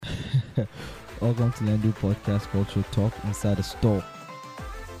Welcome to Lendo Podcast Culture Talk inside the store.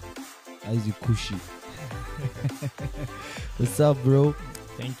 Easy Kushi. What's up, bro?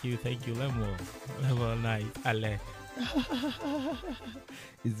 Thank you, Level nice, Ale.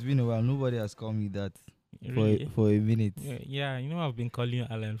 It's been a while. Nobody has called me that Really? for a minute. Yeah, I've been calling you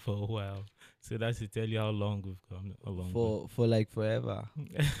Alan for a while. So that's to tell you how long we've come along. For like forever.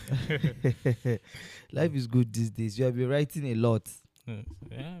 Life is good these days. You have been writing a lot.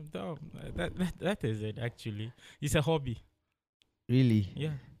 Yeah, that is it actually. It's a hobby. Really?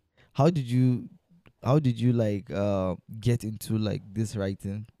 Yeah. How did you like get into like this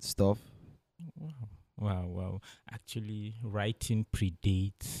writing stuff? Wow. Actually, writing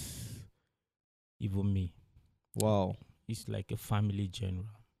predates even me. Wow. It's like a family genre.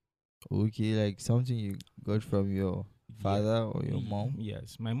 Okay, like something you got from your father or your mom?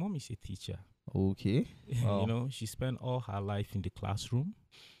 Yes, my mom is a teacher. Okay. Wow. She spent all her life in the classroom,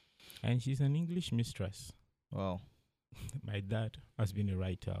 and she's an English mistress. Wow. My dad has been a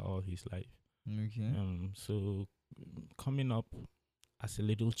writer all his life. Okay. So coming up as a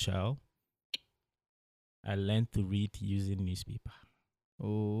little child, I learned to read using newspaper.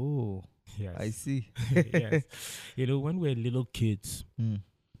 Oh, Yes. I see. Yes. When we're little kids, Mm.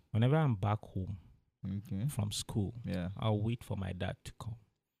 whenever I'm back home Okay. from school, Yeah. I'll wait for my dad to come.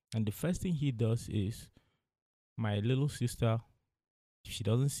 And the first thing he does is, my little sister, if she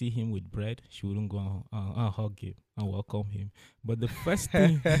doesn't see him with bread, she wouldn't go and hug him and welcome him. But the first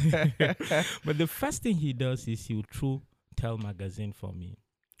thing he does is he will throw Tell magazine for me,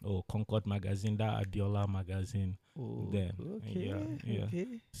 or Concord magazine, that Abiola magazine. Oh, Then okay. yeah.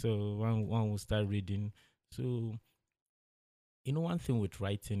 Okay. So one will start reading. So one thing with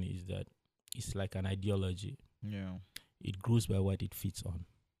writing is that it's like an ideology. Yeah. It grows by what it feeds on.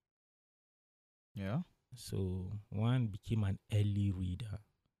 Yeah. So one became an early reader,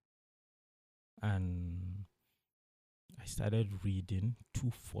 and I started reading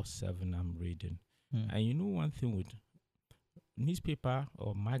 247. I'm reading, and one thing with newspaper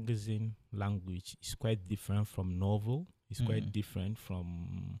or magazine language is quite different from novel. It's quite different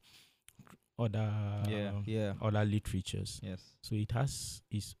from other other literatures. Yes. So it has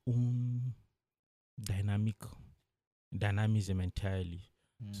its own dynamism entirely.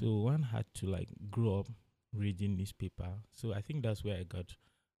 So one had to like grow up reading newspaper. So I think that's where I got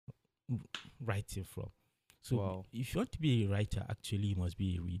writing from. So if you want to be a writer, actually you must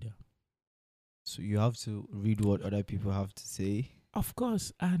be a reader. So you have to read what other people have to say. Of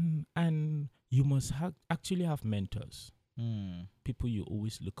course, and you must actually have mentors. People you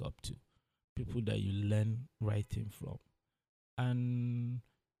always look up to, people that you learn writing from, and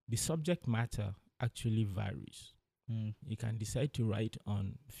the subject matter actually varies. You can decide to write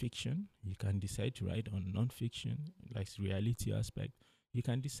on fiction. You can decide to write on non-fiction, like reality aspect. You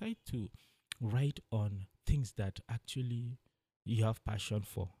can decide to write on things that actually you have passion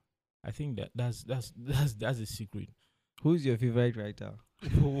for. I think that's a secret. Who's your favorite writer?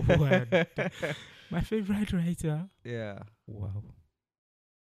 My favorite writer? Yeah. Wow.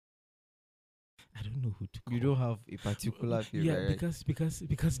 I don't know who to call. You don't have a particular favorite? Yeah,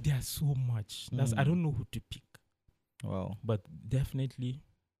 because there's so much. I don't know who to pick. Wow. But definitely,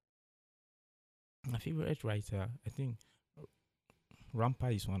 my favorite writer, I think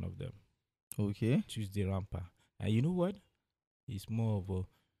Rampa is one of them. Okay. Tuesday Rampa. And you know what? He's more of a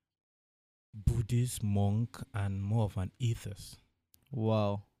Buddhist monk and more of an atheist.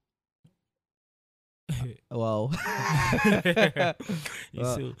 Wow. Wow.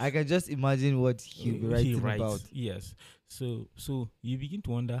 So, I can just imagine what he'll be writing about. Yes. So you begin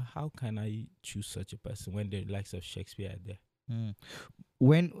to wonder, how can I choose such a person when the likes of Shakespeare are there?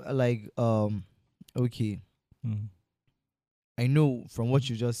 When okay. I know from what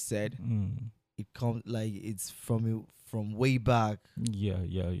you just said, it comes like it's from way back. Yeah.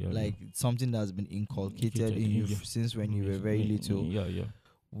 Like something that's been inculcated in you since when you were very little. Yeah.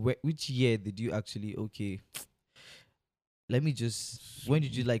 Which year did you actually when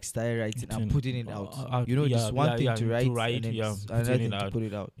did you like start writing and putting it out? Just one thing to write and then another thing to put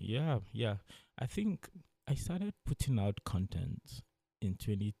it out. Yeah. I think I started putting out content in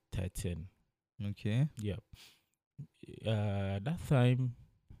 2013. Okay. Yeah. That time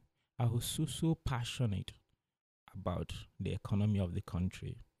I was so passionate about the economy of the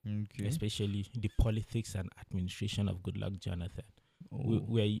country, especially the politics and administration of Goodluck Jonathan.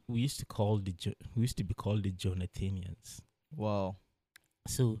 We used to be called the Jonathanians. Wow.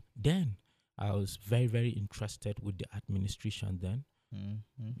 So then I was very, very interested with the administration then,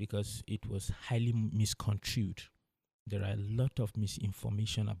 because it was highly misconstrued. There are a lot of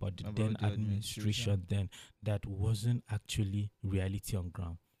misinformation about the administration then that wasn't actually reality on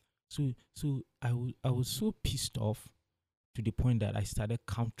ground. So I was so pissed off to the point that I started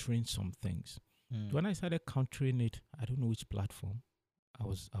countering some things. When I started countering it, I don't know which platform. I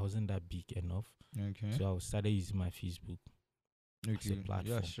wasn't that big enough. Okay. So I started using my Facebook as a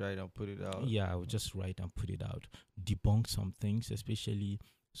platform. Just write and put it out. Yeah, I would just write and put it out. Debunk some things, especially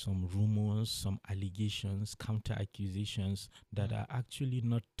some rumors, some allegations, counter accusations that are actually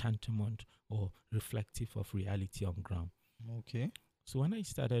not tantamount or reflective of reality on ground. Okay. So when I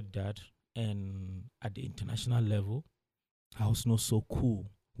started that, and at the international level, I was not so cool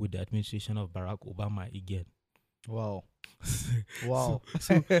with the administration of Barack Obama again. Wow. Wow.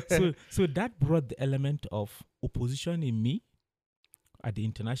 So that brought the element of opposition in me at the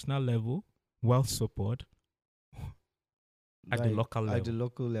international level, while support at the local level. At the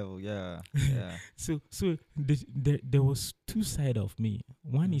local level, yeah. Yeah. So there was two sides of me.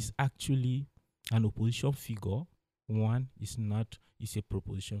 One is actually an opposition figure. One is not, is a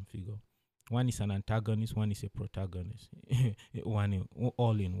proposition figure. One is an antagonist, one is a protagonist.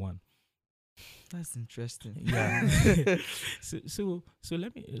 All in one. That's interesting. Yeah. So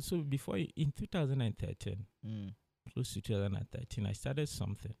let me, so before, in 2013, close to 2013, I started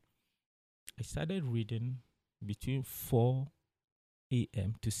something. I started reading between 4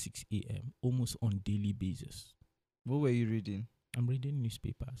 a.m. to 6 a.m. almost on daily basis. What were you reading? I'm reading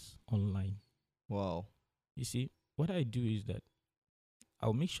newspapers online. Wow. You see, what I do is that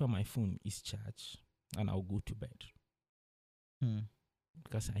I'll make sure my phone is charged and I'll go to bed.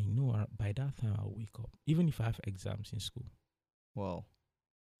 Because I know by that time I'll wake up, even if I have exams in school. Wow.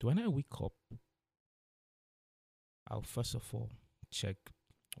 When I wake up, I'll first of all check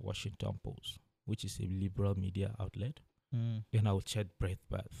Washington Post, which is a liberal media outlet. Then I'll check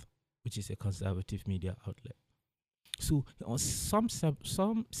Breitbart, which is a conservative media outlet. So on some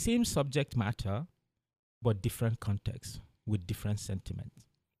same subject matter, but different context with different sentiments.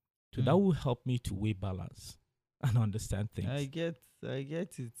 So that will help me to weigh balance and understand things. I get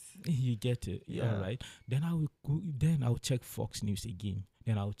it. You get it, yeah, right. Then I'll check Fox News again.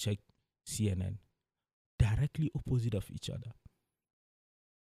 Then I'll check CNN, directly opposite of each other.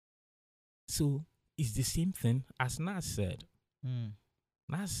 So it's the same thing as Nas said.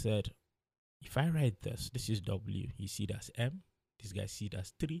 Nas said, if I write this is W. You see it as M. This guy see it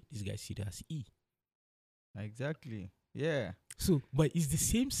as 3. This guy see it as E. Exactly. Yeah. So, but it's the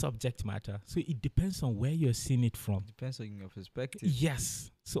same subject matter. So it depends on where you're seeing it from. Depends on your perspective. Yes.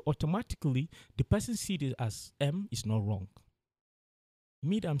 So automatically, the person see it as M is not wrong.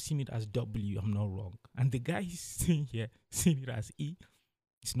 Me, I'm seeing it as W, I'm not wrong. And the guy seeing it as E,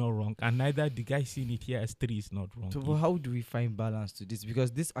 it's not wrong. And neither the guy seeing it here as 3 is not wrong. So how do we find balance to this?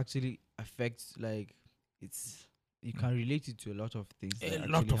 Because this actually affects, like, you can relate it to a lot of things. A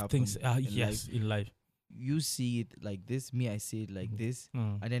lot of things, yes, in life. You see it like this, me, I see it like this.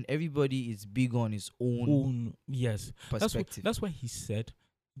 And then everybody is big on his own yes, perspective. That's why he said,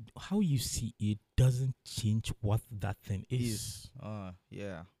 how you see it doesn't change what that thing is.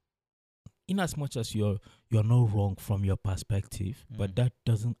 Yeah. In as much as you're not wrong from your perspective, but that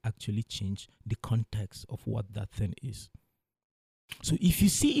doesn't actually change the context of what that thing is. So if you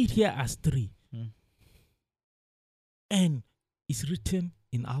see it here as 3, and it's written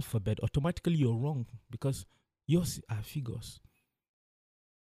in alphabet, automatically you're wrong because yours are figures.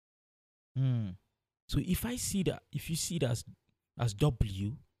 So if you see it as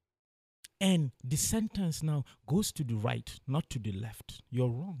W, and the sentence now goes to the right, not to the left, you're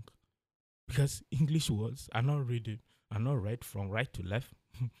wrong. Because English words are not read from right to left,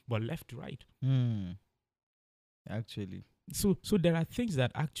 but left to right. Actually. So there are things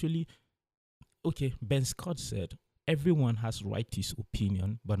that actually, okay, Ben Scott said, everyone has right to his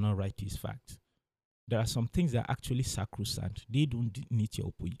opinion, but not right to his facts. There are some things that are actually sacrosanct. They don't need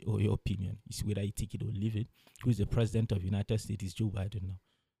your opinion. It's whether you take it or leave it. Who is the president of the United States? Is Joe Biden now.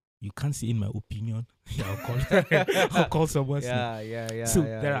 You can't say in my opinion. I'll call someone. Yeah. So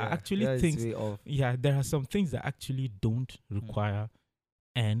there are actually things. Yeah, there are some things that actually don't require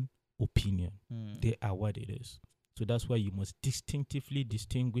an opinion. They are what it is. So that's why you must distinctively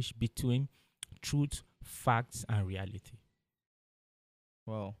distinguish between truth, facts, and reality.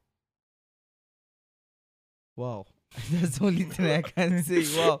 Wow. That's the only thing I can say.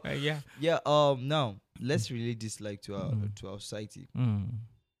 Wow. Yeah. Now let's relate this like to our society.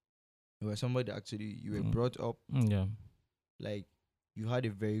 You were somebody actually, you were brought up. Like you had a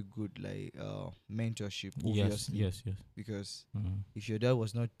very good mentorship, obviously. Yes. Because if your dad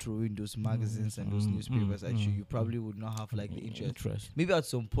was not throwing those magazines and those newspapers at you probably would not have like the interest. Maybe at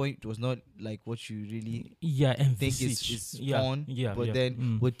some point it was not like what you really think is fun. But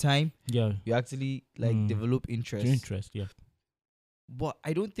then with time, you actually develop interest. But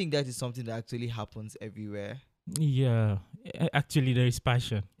I don't think that is something that actually happens everywhere. Yeah, actually, there is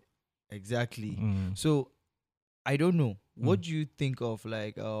passion. Exactly. So I don't know. What do you think of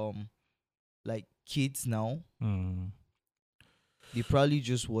like kids now? They probably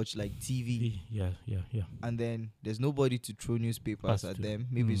just watch like TV. Yeah. And then there's nobody to throw newspapers at them.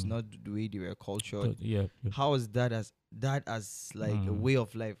 Maybe it's not the way they were cultured. Yeah. How is that as like a way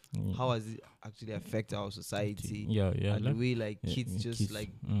of life? How has it actually affect our society? Yeah. And the way like kids just like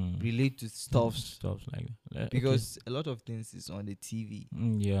relate to stuff like that. Because a lot of things is on the TV.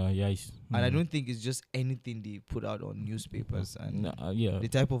 Yeah. And I don't think it's just anything they put out on newspapers and the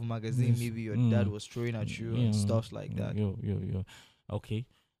type of magazine maybe your dad was throwing at you and stuff like that. Yeah. Okay.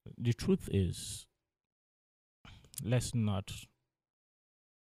 The truth is, let's not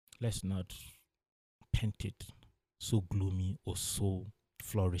paint it so gloomy or so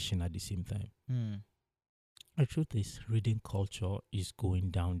flourishing at the same time. The truth is, reading culture is going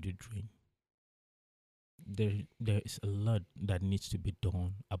down the drain. There is a lot that needs to be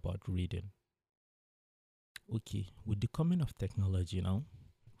done about reading. Okay, with the coming of technology now,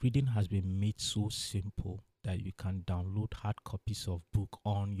 reading has been made so simple that you can download hard copies of book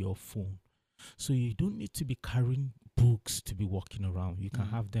on your phone. So you don't need to be carrying books to be walking around. You can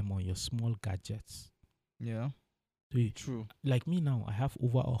have them on your small gadgets. Yeah. So true. Like me now, I have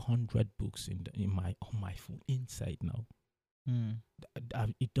over 100 books on my phone inside now.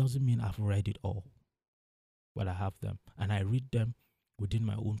 It doesn't mean I've read it all, but I have them, and I read them within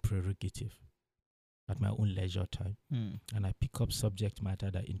my own prerogative, at my own leisure time, and I pick up subject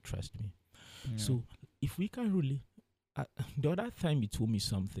matter that interests me. Yeah. So if we can really, the other time you told me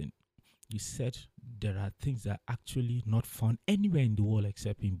something, you said there are things that are actually not found anywhere in the world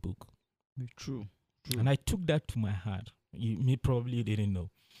except in book. True. And I took that to my heart. You probably didn't know.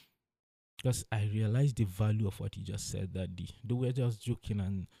 Because I realized the value of what you just said that day. They were just joking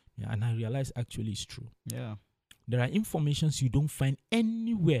and I realized actually it's true. Yeah. There are informations you don't find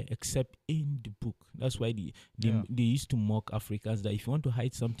anywhere except in the book. That's why they used to mock Africans that if you want to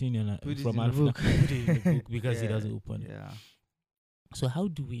hide something from Africa, put it in the book because it doesn't open. Yeah. So how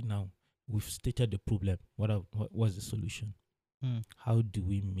do we now? We've stated the problem. What was the solution? How do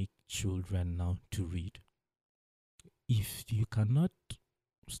we make children now to read? If you cannot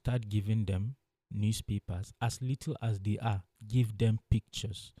start giving them newspapers, as little as they are, give them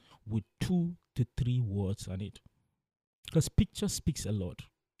pictures with 2 to 3 words on it. Because picture speaks a lot.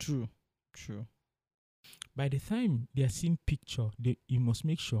 True. By the time they are seeing picture, you must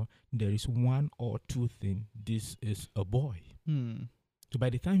make sure there is 1 or 2 things. This is a boy. So by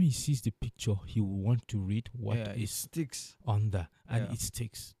the time he sees the picture, he will want to read what is sticks under, and it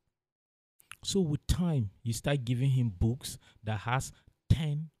sticks. So with time, you start giving him books that has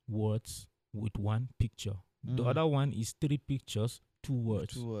 10 words with 1 picture. The other one is 3 pictures, 2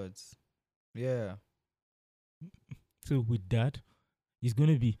 words. 2 words. Yeah. So with that, it's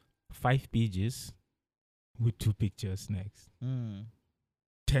going to be 5 pages with 2 pictures next.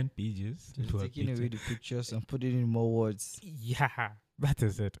 10 pages. Just taking away the pictures and putting in more words. Yeah, that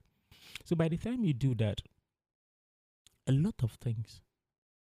is it. So by the time you do that, a lot of things,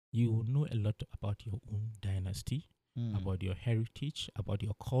 you will know a lot about your own dynasty, about your heritage, about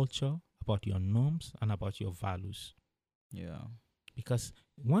your culture, about your norms, and about your values. Yeah. Because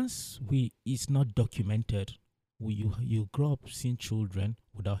once it's not documented, you grow up seeing children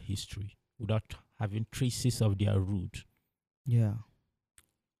without history, without having traces of their root. Yeah.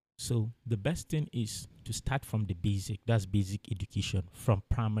 So the best thing is to start from the basic. That's basic education from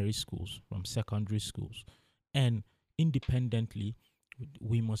primary schools, from secondary schools. And independently,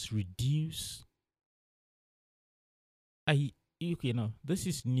 we must reduce. This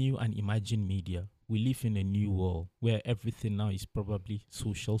is new and emerging media. We live in a new world where everything now is probably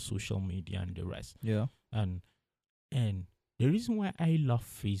social media and the rest. Yeah. And the reason why I love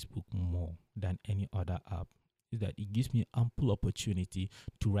Facebook more than any other app is that it gives me ample opportunity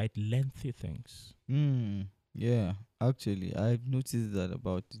to write lengthy things. Yeah, actually, I've noticed that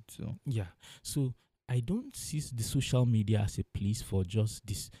about it too. Yeah, so I don't see the social media as a place for just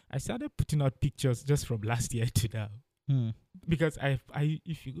this. I started putting out pictures just from last year to now. Because I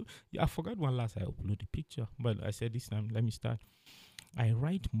forgot when last I uploaded a picture, but I said this time, let me start. I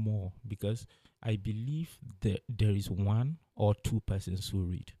write more because I believe that there is 1 or 2 persons who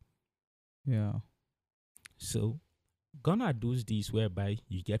read. Yeah. So, gone are those days whereby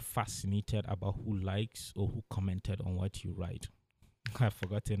you get fascinated about who likes or who commented on what you write. I've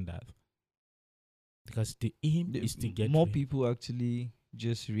forgotten that. Because the aim is to get more people actually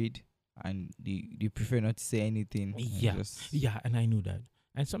just read and they prefer not to say anything. Yeah, and I know that.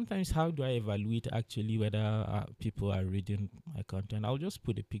 And sometimes, how do I evaluate actually whether people are reading my content? I'll just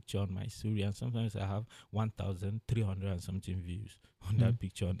put a picture on my story, and sometimes I have 1,300 and something views on that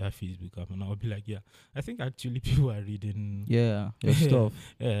picture on that Facebook app, and I'll be like, yeah, I think actually people are reading your stuff,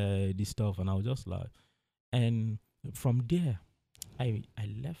 this stuff, and I'll just laugh. And from there, I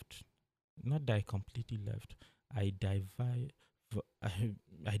left. Not that I completely left. I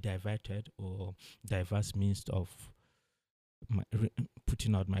diverted, or diverse means of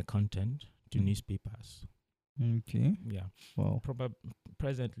putting out my content to newspapers. Okay. Yeah. Wow.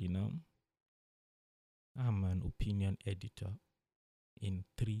 Presently now, I'm an opinion editor in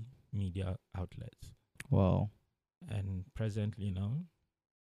 3 media outlets. Wow. And presently now,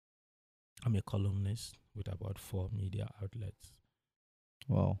 I'm a columnist with about 4 media outlets.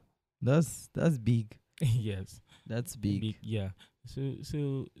 Wow. That's big. Yes. That's big. Yeah. So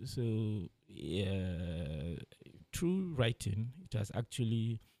yeah, through writing, it has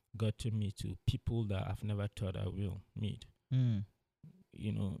actually gotten me to people that I've never thought I will meet.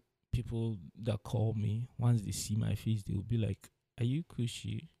 You know, people that call me, once they see my face, they will be like, "Are you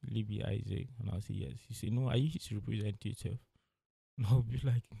Kushi, Libby Isaac?" And I'll say, "Yes." You say, "No, are you his representative?" And I'll be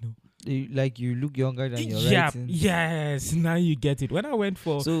like, "No." Like, you look younger than your writing. Yes, now you get it. When I went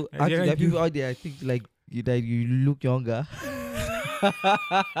for... So, actually, there are people out there, I think, like, you look younger.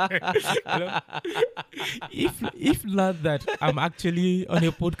 If not that I'm actually on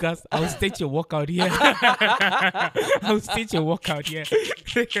a podcast, I'll stage a walkout here. I'll stage a walkout here.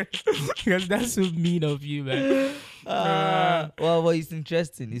 Because that's so mean of you, man. Well, it's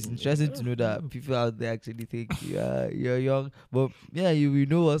interesting. It's interesting to know that people out there actually think you're young, but yeah, we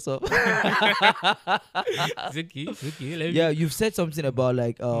know what's up. It's okay. Yeah, you've said something about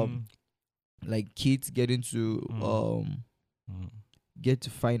like kids getting to get to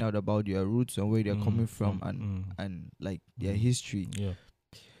find out about their roots and where they're coming from and like their history. Yeah.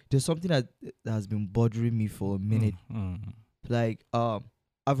 There's something that has been bothering me for a minute. Like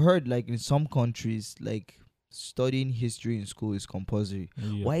I've heard, like, in some countries, like, studying history in school is compulsory.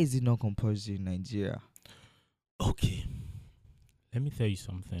 Yeah. Why is it not compulsory in Nigeria? Okay. Let me tell you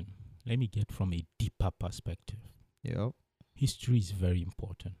something. Let me get from a deeper perspective. Yeah. History is very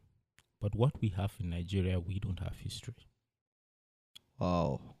important. But what we have in Nigeria, we don't have history.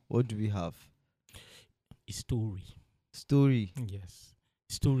 Wow. What do we have? A story. Story. Yes.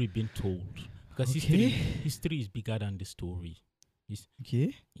 Story being told. Because history is bigger than the story.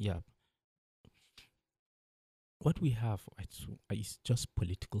 Okay. Yeah. What we have is just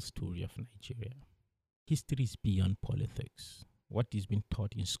political story of Nigeria. History is beyond politics. What is being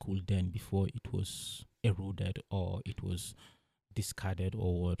taught in school then, before it was eroded or it was discarded,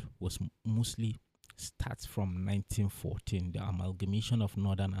 or what was mostly starts from 1914, the amalgamation of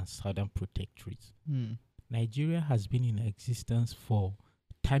northern and southern protectorates. Nigeria has been in existence for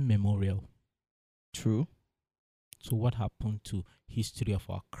time memorial. True. So what happened to history of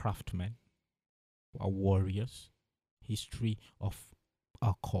our craftsmen, our warriors, history of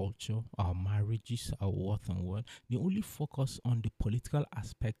our culture, our marriages, our worth and word? They only focus on the political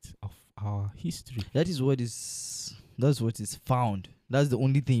aspect of our history. That's what is found. That's the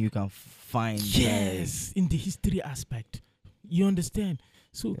only thing you can find. Yes, in the history aspect. You understand?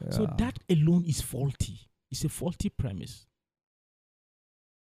 So that alone is faulty. It's a faulty premise.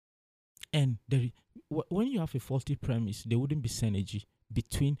 And when you have a faulty premise, there wouldn't be synergy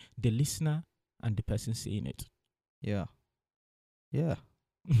between the listener and the person saying it. Yeah. Yeah.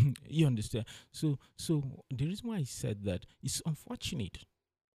 You understand? So the reason why I said that, it's unfortunate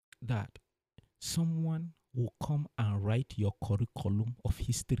that someone will come and write your curriculum of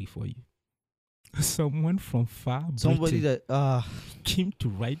history for you. Someone from somebody Britain that came to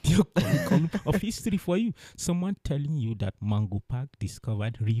write your curriculum of history for you. Someone telling you that Mango Park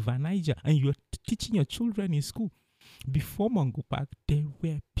discovered River Niger, and you're teaching your children in school. Before Mango Park, there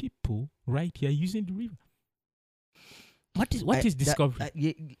were people right here using the river. What is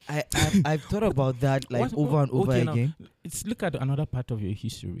discovery? I've thought about that over and over again. Now, let's look at another part of your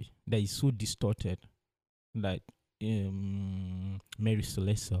history that is so distorted. Like Mary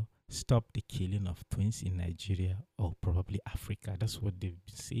Celeste stopped the killing of twins in Nigeria, or probably Africa. That's what they've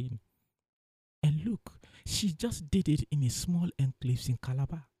been saying. And look, she just did it in a small enclave in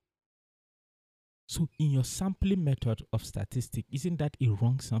Calabar. So in your sampling method of statistics, isn't that a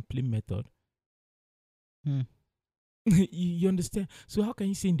wrong sampling method? You understand? So how can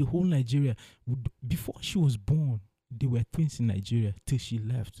you say in the whole Nigeria, before she was born, there were twins in Nigeria till she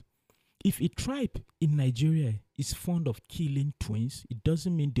left? If a tribe in Nigeria is fond of killing twins, it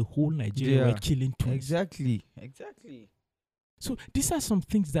doesn't mean the whole Nigeria were killing twins. Exactly. So these are some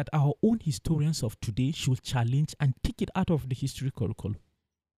things that our own historians of today should challenge and take it out of the history curriculum.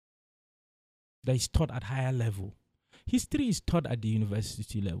 that is taught at higher level. History is taught at the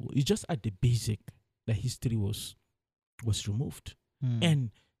university level. It's just at the basic that history was removed. And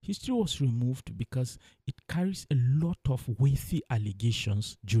history was removed because it carries a lot of weighty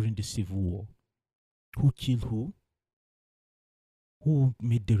allegations during the Civil War. Who killed who? Who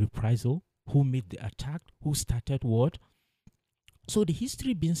made the reprisal? Who made the attack? Who started what? So the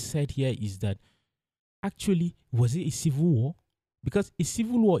history being said here is that actually, was it a civil war? Because a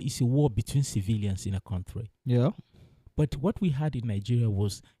civil war is a war between civilians in a country. Yeah. But what we had in Nigeria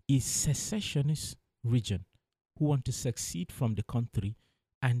was a secessionist region who want to succeed from the country,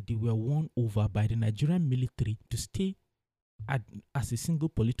 and they were won over by the Nigerian military to stay as a single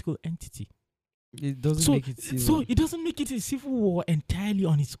political entity. It doesn't make it civil. So it doesn't make it a civil war entirely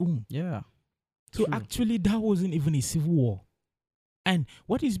on its own. Yeah. So actually, that wasn't even a civil war. And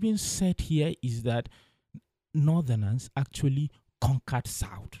what is being said here is that Northerners actually conquered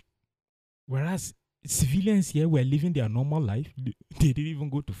South, whereas civilians here were living their normal life. They didn't even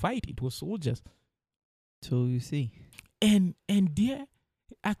go to fight. It was soldiers. So you see. And there,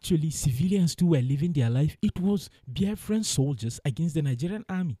 actually, civilians too were living their life. It was Biafran soldiers against the Nigerian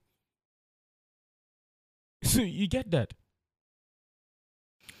army. So you get that.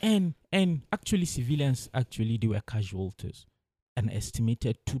 And actually, civilians, actually, they were casualties. An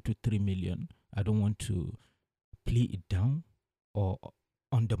estimated 2 to 3 million. I don't want to play it down or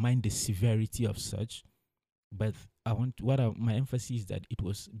undermine the severity of such, but my emphasis is that it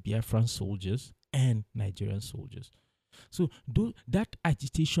was Biafran soldiers and Nigerian soldiers. So that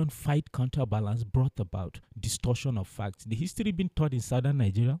agitation, fight, counterbalance brought about distortion of facts. The history being taught in southern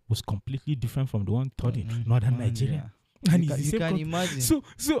Nigeria was completely different from the one taught in northern Nigeria. Yeah. And you can imagine. So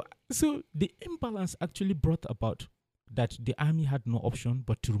the imbalance actually brought about that the army had no option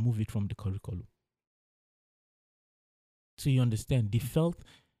but to remove it from the curriculum. So you understand, they felt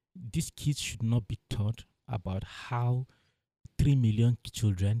these kids should not be taught about how 3 million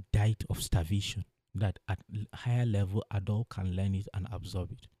children died of starvation, that at higher level, adult can learn it and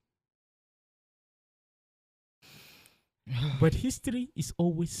absorb it. But history is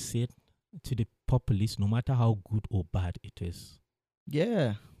always said to the populace, no matter how good or bad it is.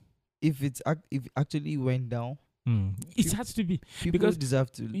 Yeah. If it actually went down, it has to be. People because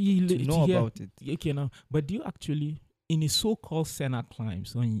deserve to know about it. Okay, now, but do you actually, in a so-called Senate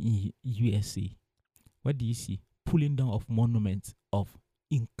climbs in USA, what do you see? Pulling down of monuments of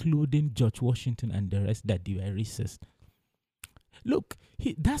including George Washington and the rest that they were racist. Look,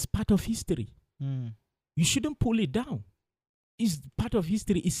 that's part of history. You shouldn't pull it down. It's part of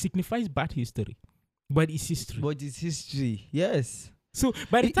history. It signifies bad history, but it's history. But it's history, yes. So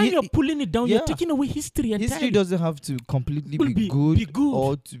by the time you're pulling it down, you're taking away history entirely. History doesn't have to completely be good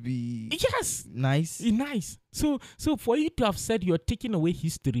or to be nice. Nice. So for you to have said you're taking away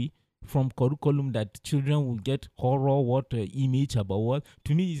history from curriculum that children will get horror image about what,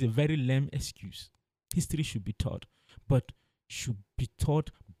 to me is a very lame excuse. History should be taught, but should be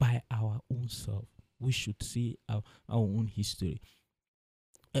taught by our own self. We should see our own history.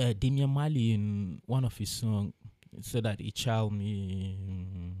 Damian Marley, in one of his songs, said that a child may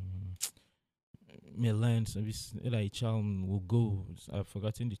learn, so that a child will go. I've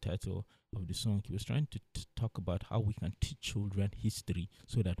forgotten the title of the song. He was trying to talk about how we can teach children history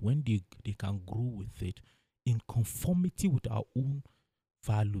so that when they can grow with it in conformity with our own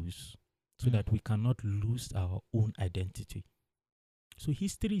values, so that we cannot lose our own identity. So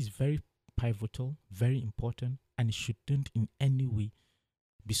history is very pivotal, very important, and it shouldn't in any way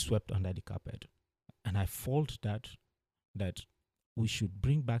be swept under the carpet. And I fault that we should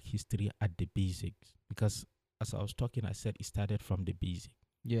bring back history at the basics, because as I was talking, I said it started from the basic.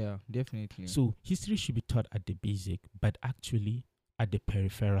 Yeah, definitely. So history should be taught at the basic, but actually at the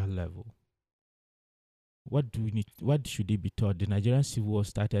peripheral level. What do we need? What should it be taught? The Nigerian Civil War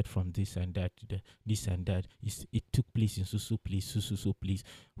started from this and that. This and that. It took place in so place.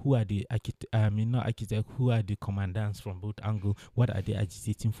 Who are the Who are the commandants from both angles? What are they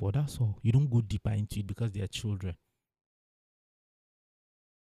agitating for? That's all. You don't go deeper into it because they are children.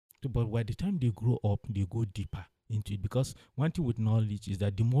 But by the time they grow up, they go deeper into it, because one thing with knowledge is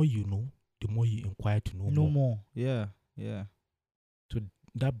that the more you know, the more you inquire to know more. No more. Yeah. So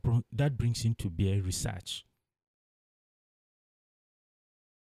that brings into bear research.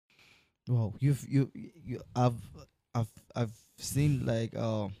 Wow, I've seen like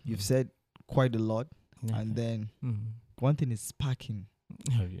you've said quite a lot, and then one thing is sparking.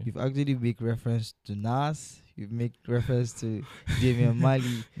 You've actually make reference to Nas. You've make reference to Damian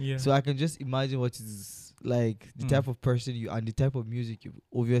Marley. Yeah. So I can just imagine what is like the type of person you and the type of music you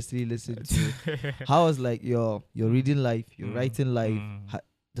obviously listen to. How was like your reading life, your writing life?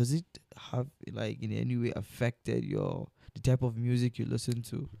 does it have like in any way affected the type of music you listen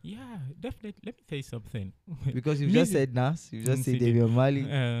to? Yeah, definitely. Let me tell you something. Because you just said Nas, you just said Damian Marley.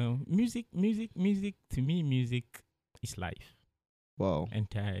 Music. To me, music is life. Wow.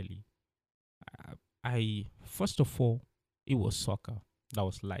 Entirely. I first of all, it was soccer that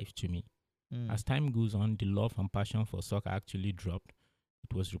was life to me. As time goes on, the love and passion for soccer actually dropped.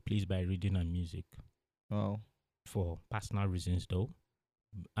 It was replaced by reading and music. Wow. For personal reasons, though,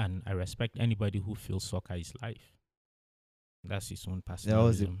 and I respect anybody who feels soccer is life. That's his own personal. That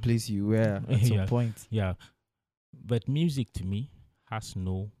was a place you were at some point. Yeah, but music to me has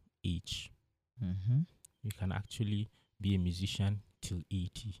no age. You can actually be a musician till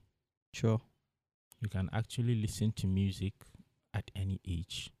 80. Sure. You can actually listen to music at any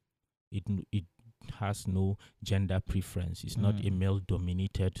age. It has no gender preference. It's not a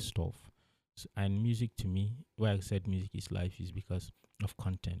male-dominated stuff. So, and music to me, why I said music is life is because of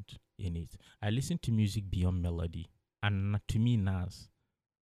content in it. I listen to music beyond melody. And to me, Nas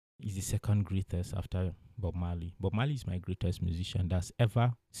is the second greatest after Bob Marley. Bob Marley is my greatest musician that's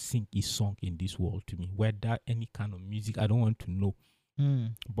ever sing a song in this world to me. Whether any kind of music, I don't want to know.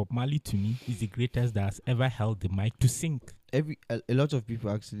 Bob Marley to me is the greatest that has ever held the mic to sing. A lot of people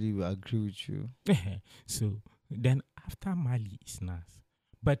actually will agree with you. So then after Marley is Nas.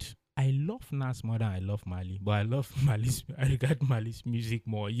 But I love Nas more than I love Marley. But I regard Marley's music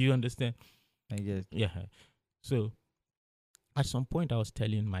more. You understand? I guess. Yeah. So at some point I was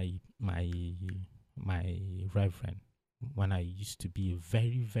telling my reverend when I used to be a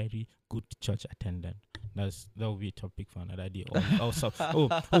very, very good church attendant. That will be a topic for another day.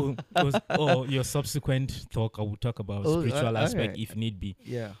 Your subsequent talk, I will talk about spiritual aspect if need be.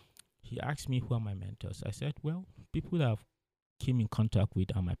 Yeah. He asked me who are my mentors. I said, well, people that I've came in contact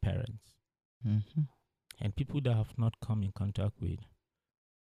with are my parents. And people that have not come in contact with,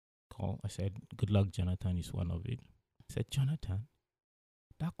 I said, Good Luck Jonathan is one of it. I said, Jonathan,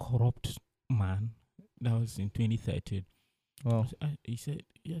 that corrupt man, that was in 2013. Wow. He said,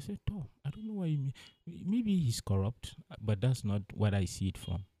 I said, oh, I don't know what you mean. Maybe he's corrupt, but that's not what I see it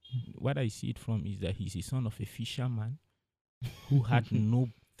from. What I see it from is that he's a son of a fisherman who had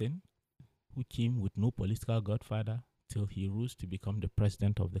nothing, who came with no political godfather till he rose to become the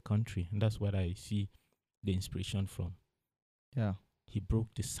president of the country. And that's what I see the inspiration from. Yeah. He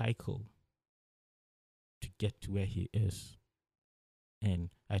broke the cycle to get to where he is. And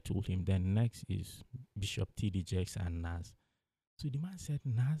I told him then next is Bishop T.D. Jakes and Nas. So the man said,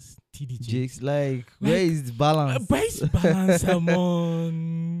 Nas, T.D. Jakes. Like, where is the balance? Where is balance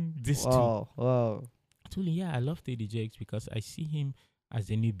among these two? Wow. I told him, yeah, I love T.D. Jakes because I see him as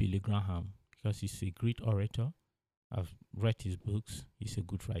the new Billy Graham because he's a great orator. I've read his books. He's a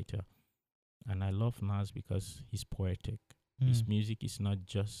good writer. And I love Nas because he's poetic. His music is not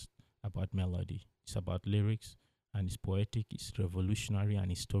just about melody. It's about lyrics, and it's poetic, it's revolutionary,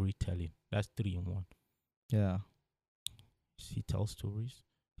 and it's storytelling. That's 3 in 1. Yeah. He tells stories.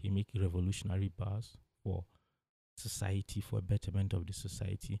 He makes revolutionary bars for society, for a betterment of the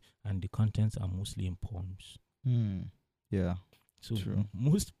society, and the contents are mostly in poems. Yeah. So true.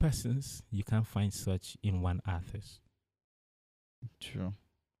 Most persons, you can't find such in one artist. True.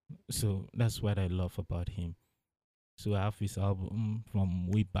 So that's what I love about him. So I have his album from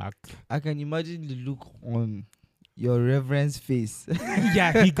way back. I can imagine the look on your reverend's face.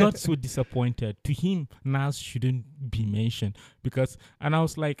 Yeah, he got so disappointed. To him, Nas shouldn't be mentioned and I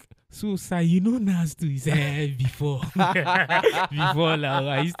was like, so sir, you know Nas too? He said, before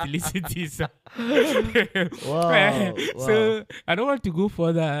I used to listen to his song. Wow. So I don't want to go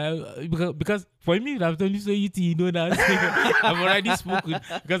further because for me, I've told you so you know that I've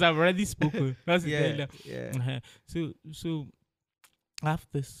already spoken. That's yeah. So I have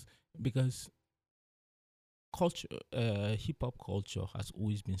this because culture, hip hop culture has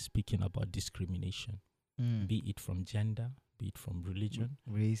always been speaking about discrimination, be it from gender, be it from religion,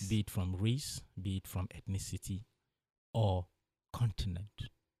 race, be it from race, be it from ethnicity or continent.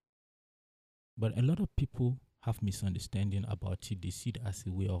 But a lot of people have misunderstanding about it. They see it as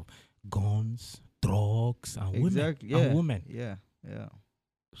a way of guns, drugs, and women. Yeah.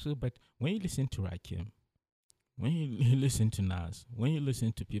 So, but when you listen to Rakim, when you listen to Nas, when you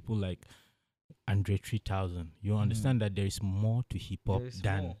listen to people like Andre 3000, you understand that there is more to hip hop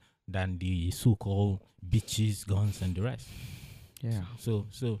than the so-called bitches, guns, and the rest. Yeah. So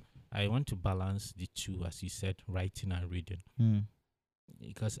I want to balance the two, as you said, writing and reading,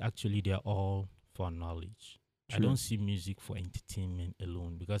 because actually they are all for knowledge. True. I don't see music for entertainment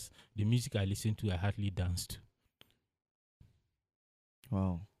alone because the music I listen to, I hardly dance to.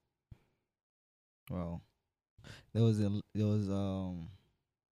 Wow. There was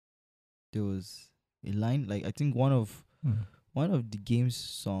there was a line, like I think one of the game's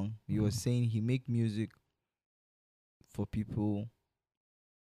song, he was saying he make music for people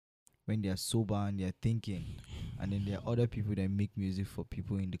when they are sober and they are thinking, and then there are other people that make music for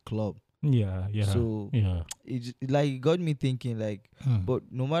people in the club. Yeah. So it got me thinking, like, but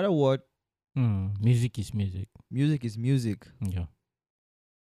no matter what, music is music. Music is music. Yeah.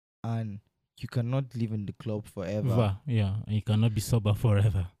 And you cannot live in the club forever. Yeah, and you cannot be sober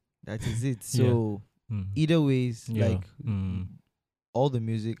forever. That is it. So either ways, like all the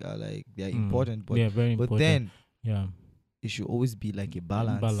music are like, they're important, but very important. But then it should always be like a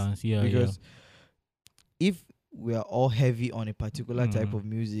balance. Because if we are all heavy on a particular type of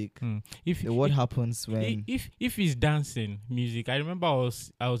music, what happens when if it's dancing music? I remember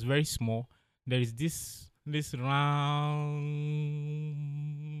I was very small. There is this round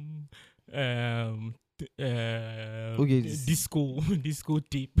disco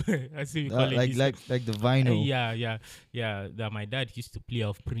tape. I say we call it like the vinyl. Yeah. That my dad used to play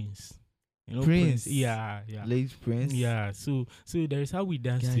of Prince. You know, Prince. Yeah. Late Prince. Yeah. So there is how we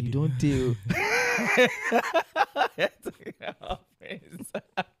dance. Yeah, you don't tell.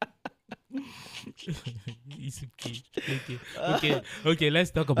 It's okay.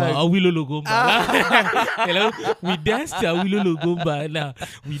 Let's talk about Awilo Logomba. Hello, we danced to Awilo Logomba. Now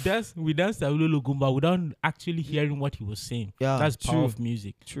we danced to Awilo Logomba without actually hearing what he was saying. Yeah, that's power of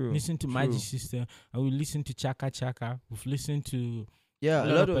music. True. Listen to Magic System, and we listen to Chaka Chaka. We've listened to a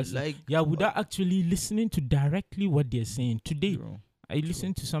lot of without actually listening to directly what they're saying. Today, I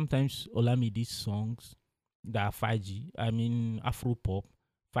listen to sometimes Olamide's songs that are 5G. I mean Afro pop.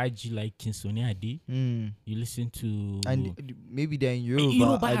 5G like Kingston Ade. You listen to, and maybe they're in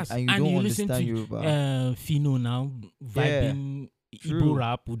Yoruba, and you don't understand Yoruba. Fino now vibing Igbo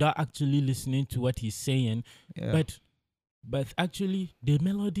rap without actually listening to what he's saying. But actually the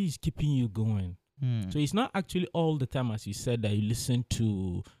melody is keeping you going. So it's not actually all the time, as you said, that you listen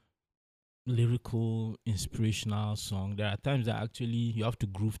to lyrical, inspirational song. There are times that actually you have to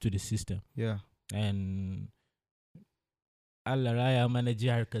groove to the system. Yeah. And Alaraya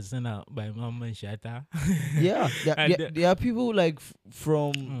Manager Kazana by Mamman Shatta. There are people like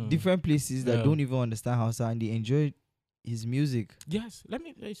from different places that don't even understand Hausa, and they enjoy his music. Yes, let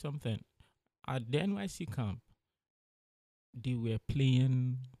me tell you something. At the NYC camp, they were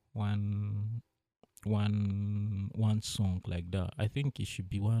playing one song like that. I think it should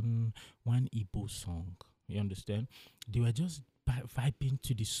be one Igbo song. You understand? They were just vibing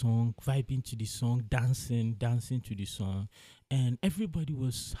to the song, dancing to the song, and everybody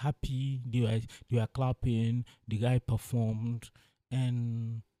was happy. They were clapping. The guy performed,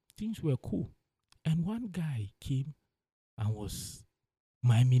 and things were cool. And one guy came and was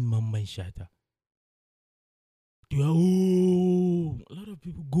miming Mamman Shatta. They were, a lot of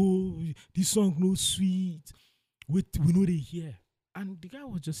people go, this song no sweet. Wait, we know they hear. And the guy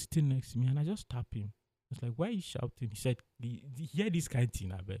was just sitting next to me, and I just tapped him. I was like, why are you shouting? He said, hear this kind of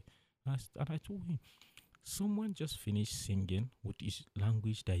thing, I bet. And I told him, someone just finished singing with his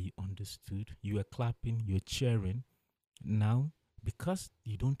language that he understood. You were clapping, you were cheering. Now, because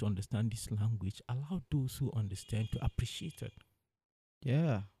you don't understand this language, allow those who understand to appreciate it.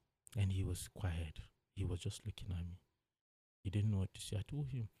 Yeah. And he was quiet. He was just looking at me. He didn't know what to say. I told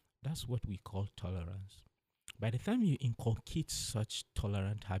him, that's what we call tolerance. By the time you inculcate such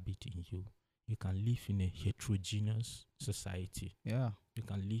tolerant habit in you, you can live in a heterogeneous society. Yeah. You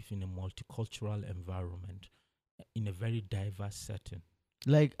can live in a multicultural environment, in a very diverse setting.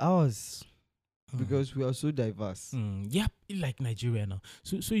 Like ours. Because we are so diverse. Yep, like Nigeria now.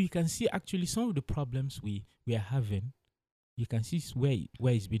 So you can see actually some of the problems we are having, you can see where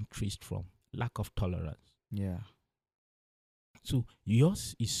it's been traced from. Lack of tolerance. Yeah. So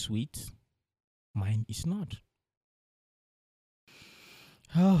yours is sweet, mine is not.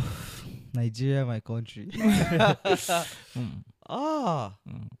 Oh, Nigeria, my country.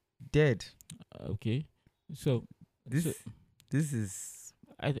 Dead. Okay. So this is.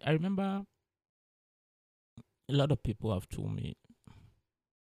 I remember a lot of people have told me,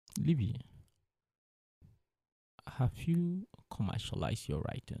 Libby, have you commercialized your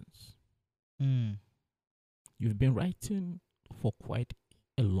writings? You've been writing for quite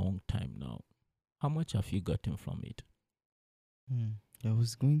a long time now. How much have you gotten from it? I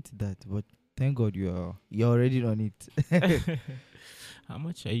was going to that, but thank God you're already on it. How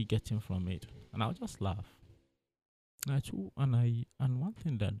much are you getting from it? And I'll just laugh. And one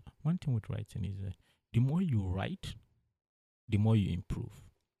thing with writing is that the more you write, the more you improve.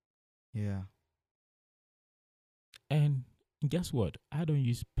 Yeah. And guess what? I don't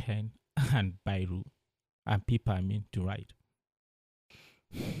use pen and biro and paper, to write.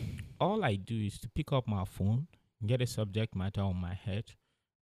 all I do is to pick up my phone, get a subject matter on my head,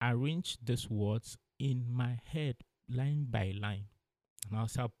 arrange these words in my head line by line, and I'll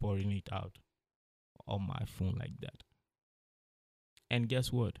start pouring it out on my phone like that. And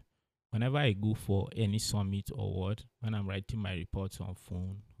guess what? Whenever I go for any summit or what, when I'm writing my reports on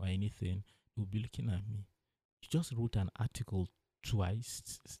phone or anything, you'll be looking at me. You just wrote an article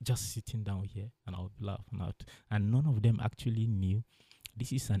twice, just sitting down here, and I'll be laughing out. And none of them actually knew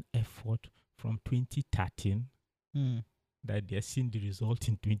this is an effort from 2013 that they're seeing the result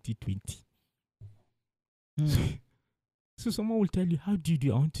in 2020. So someone will tell you, how do you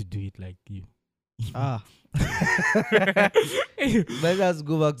do? I want to do it like you. Let us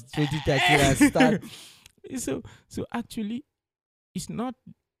go back to 2013 and start. So actually, it's not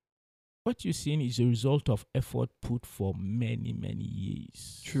what you're seeing is a result of effort put for many, many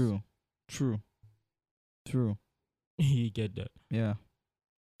years. True. You get that? Yeah.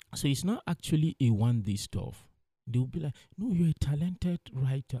 So it's not actually a one-day stuff. They'll be like, no, you're a talented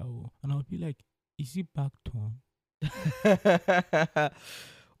writer. And I'll be like, is it back tone?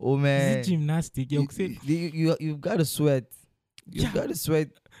 Oh man, is it gymnastic? You've got to sweat. You've got to sweat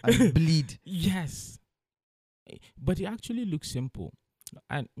and bleed. Yes, but it actually looks simple.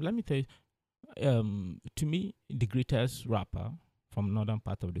 And let me tell you, to me, the greatest rapper from northern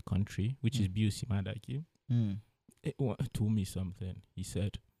part of the country, which is B.O.C. Madaki, told me something. He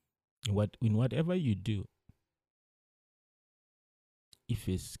said, in whatever you do, if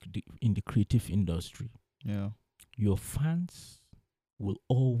it's in the creative industry, your fans will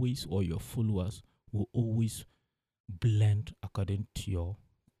always, or your followers will always blend according to your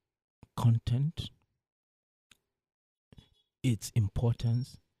content, its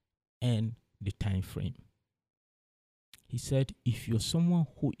importance, and the time frame. He said, if you're someone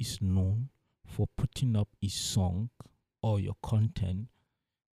who is known for putting up a song or your content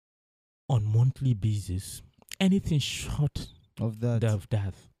on monthly basis, anything short of that,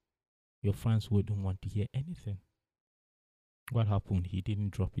 your fans wouldn't want to hear anything. What happened? He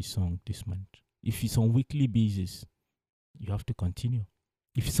didn't drop his song this month. If it's on weekly basis, you have to continue.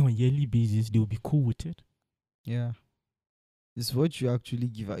 If it's on yearly basis, they'll be cool with it. Yeah. It's what you actually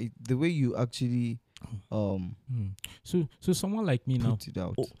give out. The way you actually So someone like me now, put it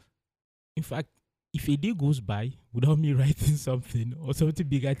out. In fact, if a day goes by without me writing something or something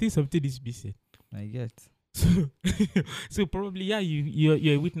big, I think something is missing. I get. So probably, yeah,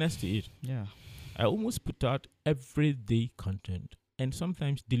 you're a witness to it. Yeah. I almost put out everyday content, and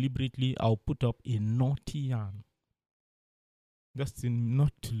sometimes deliberately I'll put up a naughty yarn, just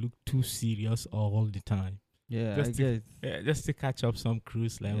not to look too serious all the time. Yeah, just to catch up some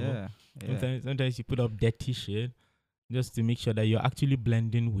cruise level. Sometimes you put up dirty shit just to make sure that you're actually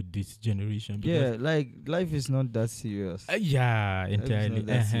blending with this generation. Yeah, like life is not that serious. Yeah, entirely.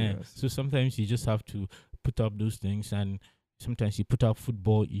 So sometimes you just have to put up those things, and sometimes you put up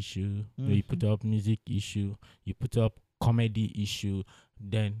football issue, you put up music issue, you put up comedy issue,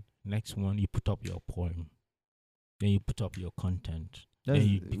 then next one you put up your poem, then you put up your content, then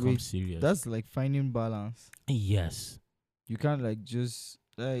you become serious. That's like finding balance. Yes. You can't like just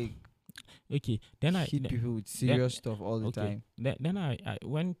like then hit people with serious stuff all the time. Then I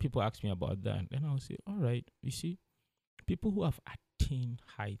when people ask me about that, then I'll say, all right, you see, people who have attained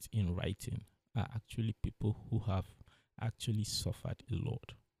heights in writing are actually people who have actually suffered a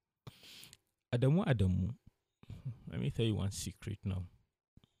lot. Adamu, let me tell you one secret now.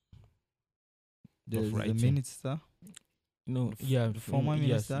 The minister? No, the former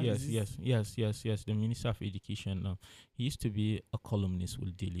minister? Yes, the Minister of Education now. He used to be a columnist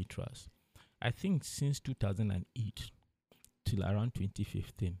with Daily Trust. I think since 2008 till around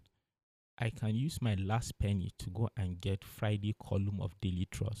 2015, I can use my last penny to go and get Friday column of Daily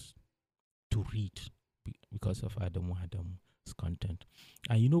Trust to read because of Adamu's content.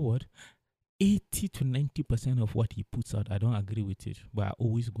 And you know what? 80 to 90% of what he puts out, I don't agree with it, but I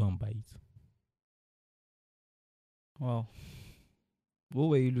always go and buy it. Wow. What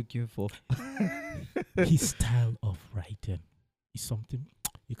were you looking for? His style of writing is something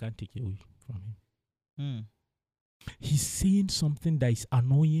you can't take away from him. He's saying something that is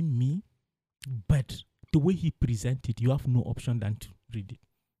annoying me, but the way he presents it, you have no option than to read it.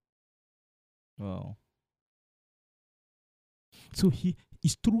 Wow. So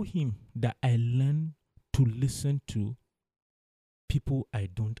it's through him that I learn to listen to people I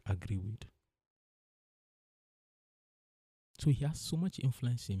don't agree with. So he has so much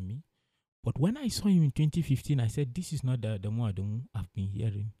influence in me. But when I saw him in 2015, I said, this is not the Adamu I've been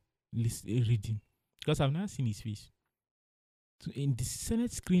hearing, reading. Because I've never seen his face. So in the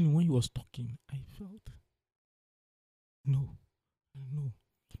Senate screen, when he was talking, I felt, no.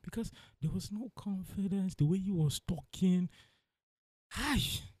 because there was no confidence. The way he was talking,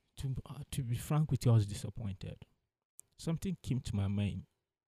 to be frank with you, I was disappointed. Something came to my mind.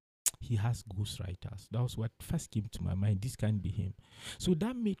 He has ghostwriters. That was what first came to my mind. This can't be him. So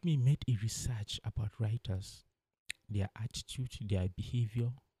that made me make a research about writers, their attitude, their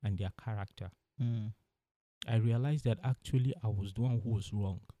behavior, and their character. I realized that actually I was the one who was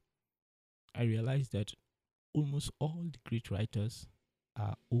wrong. I realized that almost all the great writers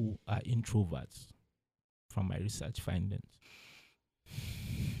are introverts from my research findings.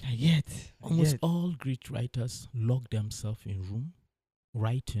 Almost all great writers lock themselves in room,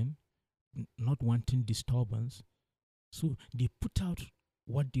 writing, not wanting disturbance. So they put out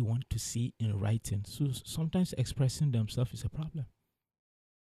what they want to say in writing. So sometimes expressing themselves is a problem.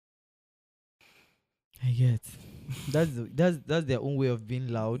 I get. That's their own way of being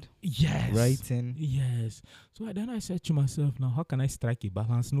loud. Yes. Writing. Yes. So then I said to myself, now how can I strike a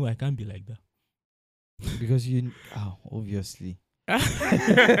balance? No, I can't be like that. Because obviously.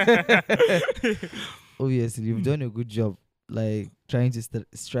 Obviously, you've done a good job, like trying to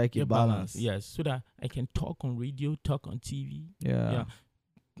strike a balance. Yes, so that I can talk on radio, talk on TV. Yeah.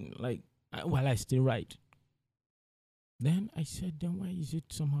 Like, while I still write. Then I said, then why is it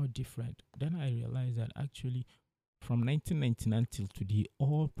somehow different? Then I realized that actually, from 1999 till today,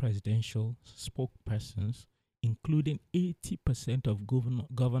 all presidential spokespersons, including 80% of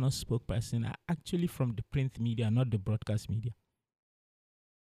governor spokespersons, are actually from the print media, not the broadcast media.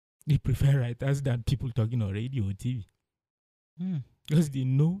 They prefer writers than people talking on radio or TV. Because they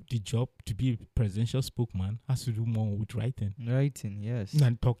know the job to be a presidential spokesman has to do more with writing. Writing, yes.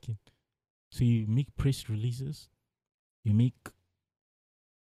 Than talking. So you make press releases, you make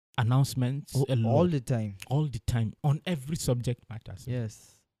announcements all the time. All the time on every subject matter.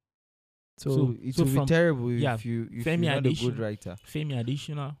 Yes. So it would be terrible if you're not a good writer. Femi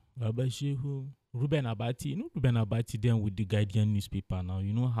Adesina, Baba Shehu, Ruben Abati. You know Ruben Abati then with the Guardian newspaper now.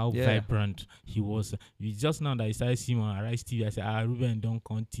 You know how vibrant he was. Just now that I started seeing on Arise TV, I said, Ruben don't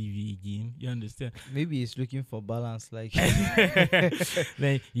come TV again. You understand? Maybe he's looking for balance like Then,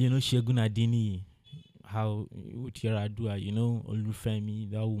 Shegun Adini, how with Yaradua,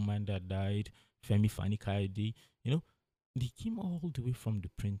 Olufemi, that woman that died, Femi Fani Kayode, they came all the way from the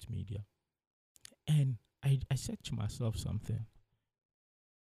print media. And I said to myself something.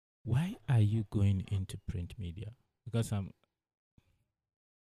 Why are you going into print media? Because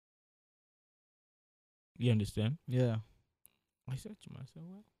you understand? Yeah. I said to myself,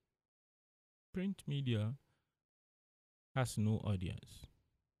 well, print media has no audience.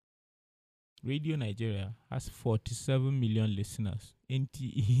 Radio Nigeria has 47 million listeners.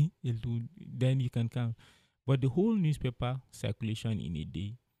 NTE alone, then you can count. But the whole newspaper circulation in a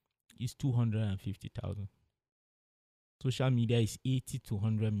day is 250,000. Social media is 80 to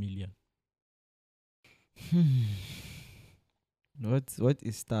 100 million. What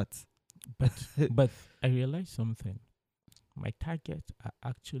is that? But I realized something. My targets are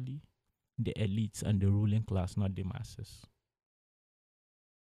actually the elites and the ruling class, not the masses.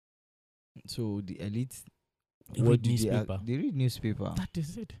 So the elites, they read newspaper. They read newspaper. That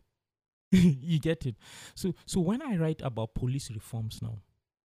is it. You get it. So when I write about police reforms now,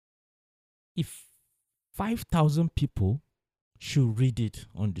 if 5,000 people should read it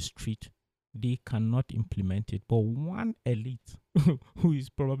on the street, they cannot implement it. But one elite who is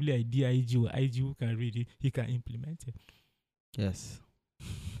probably a DIG or IG who can read it, he can implement it. Yes.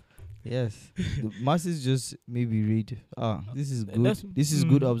 Yes. The masses just maybe read, this is good. This is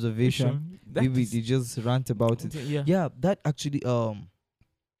good observation. Maybe they just rant about it. Yeah, that actually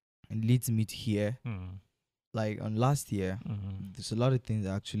leads me to here. Like on last year, there's a lot of things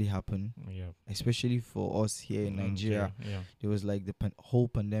that actually happened, especially for us here in Nigeria. There was like the whole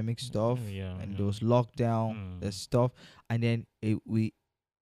pandemic stuff, and there was lockdown, the stuff, and then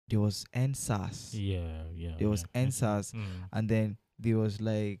there was NSAS. There was NSAS, and then there was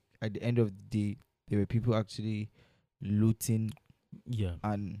like at the end of the day, there were people actually looting,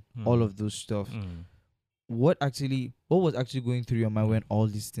 and all of those stuff. What was actually going through your mind when all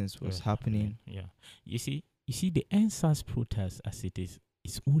these things was happening? You see, the NSAS protest as it is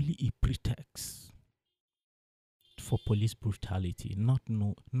only a pretext for police brutality.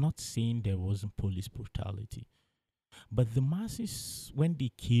 Not saying there wasn't police brutality. But the masses, when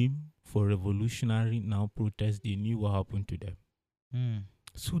they came for revolutionary protest, they knew what happened to them.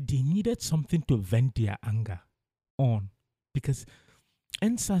 So they needed something to vent their anger on. Because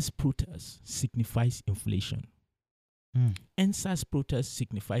NSAS protest signifies inflation. NSAS protest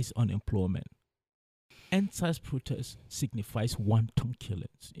signifies unemployment. NSAS protest signifies wanton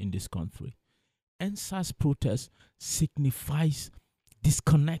killings in this country. NSAS protest signifies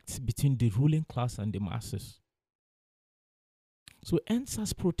disconnect between the ruling class and the masses. So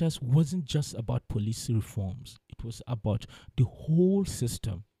EndSARS protest wasn't just about police reforms. It was about the whole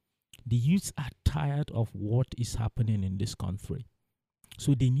system. The youths are tired of what is happening in this country.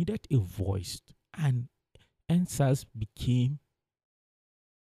 So they needed a voice, and EndSARS became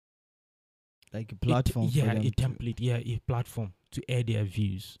like a platform a template, a platform to air their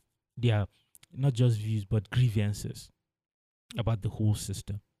views. Their not just views, but grievances about the whole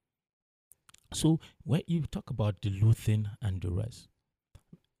system. So when you talk about the looting and the rest,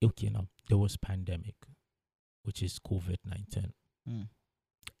 okay, now there was pandemic, which is COVID-19.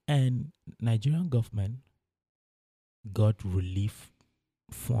 And Nigerian government got relief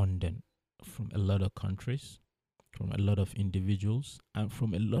funding from a lot of countries, from a lot of individuals, and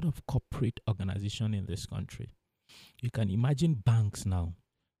from a lot of corporate organizations in this country. You can imagine banks now,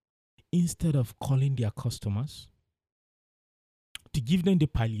 instead of calling their customers to give them the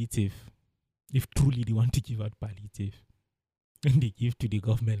palliative, if truly they want to give out palliative, and they give to the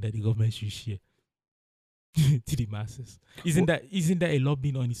government, that the government should share to the masses. Isn't that a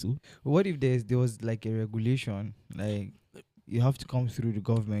lobbying on its own? What if there was like a regulation, like you have to come through the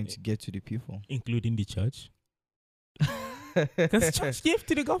government to get to the people, including the church? Because the church gave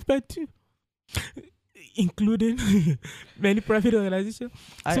to the government too, including many private organizations.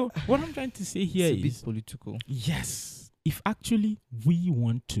 So what I'm trying to say here is bit political. Yes, if actually we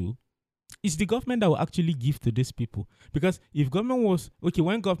want to, it's the government that will actually give to these people. Because if government was,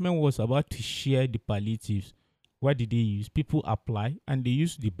 when government was about to share the palliatives, what did they use? People apply and they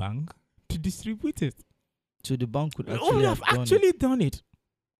use the bank to distribute it. So the bank could actually have done it.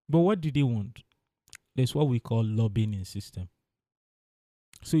 But what do they want? That's what we call lobbying in system.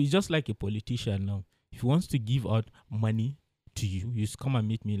 So it's just like a politician now. If he wants to give out money to you, you just come and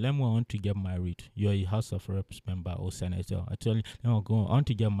meet me. Let me want to get married. You're a House of Reps member or senator. I tell you, I want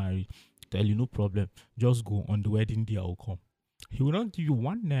to get married. Tell you, no problem. Just go. On the wedding day, I will come. He will not give you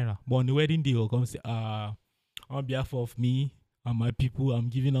 1 naira, but on the wedding day, he will come and say, on behalf of me and my people, I'm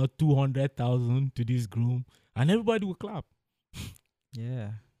giving out 200,000 to this groom, and everybody will clap. Yeah.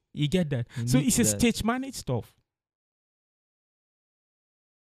 You get that? So it's a stage managed stuff.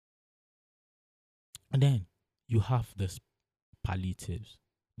 And then you have the palliatives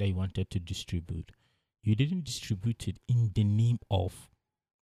that you wanted to distribute. You didn't distribute it in the name of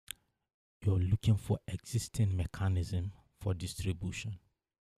you're looking for existing mechanism for distribution.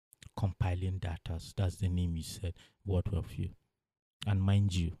 Compiling data, that's the name you said, what of you. And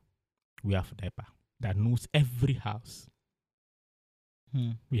mind you, we have NEPA that knows every house.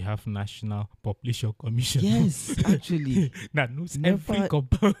 We have National Population Commission. Yes, actually. that knows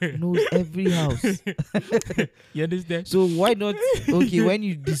every house. You understand? So why not, when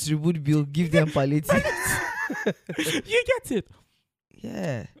you distribute bill, give them palliative? You get it?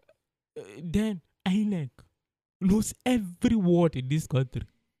 Yeah. Then INEC knows every word in this country.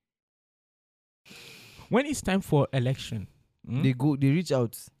 When it's time for election, they reach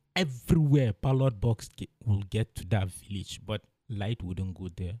out everywhere. Ballot box will get to that village, but light wouldn't go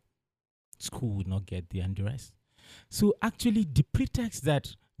there. School would not get there, and the rest. So actually, the pretext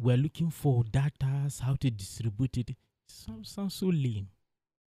that we're looking for data, how to distribute it, sounds so lame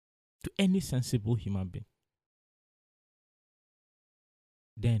to any sensible human being.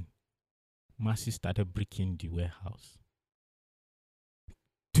 Then masses started breaking the warehouse.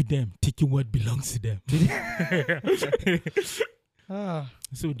 To them, taking what belongs to them.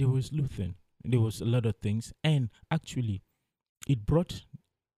 So there was looting. There was a lot of things. And actually,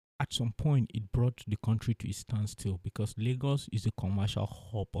 at some point, it brought the country to a standstill because Lagos is a commercial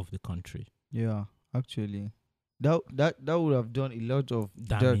hub of the country. Yeah, actually. That would have done a lot of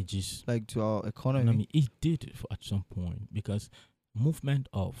damages to our economy. It did at some point because movement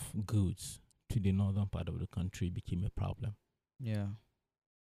of goods to the northern part of the country became a problem. Yeah.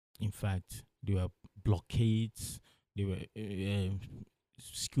 In fact, there were blockades. There were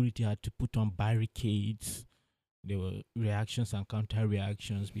security had to put on barricades. There were reactions and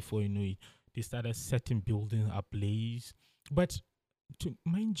counter-reactions. Before you know it, they started setting buildings ablaze. But to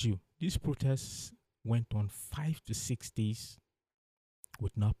mind you, these protests went on 5 to 6 days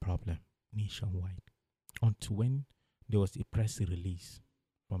with no problem nationwide until when there was a press release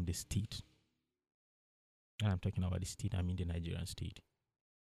from the state. And I'm talking about the state, I mean the Nigerian state.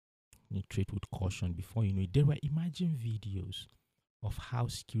 You treat with caution. Before you know it, there were imagine videos of how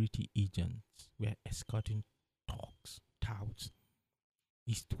security agents were escorting touts.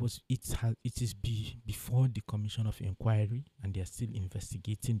 It is before the commission of inquiry, and they are still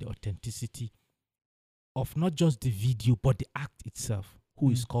investigating the authenticity of not just the video but the act itself.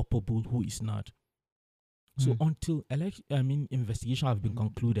 Who is culpable, who is not. So until investigation have been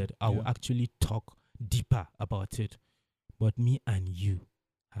concluded, I will actually talk deeper about it. But me and you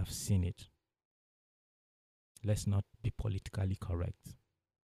have seen it. Let's not be politically correct.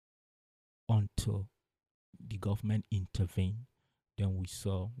 Until the government intervened, then we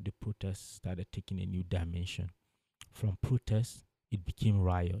saw the protests started taking a new dimension. From protest, it became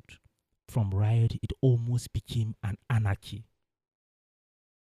riot. From riot, it almost became an anarchy.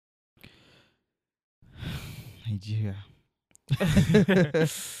 Nigeria.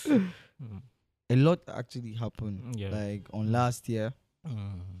 A lot actually happened, like on last year,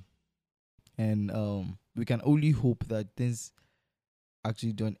 and we can only hope that things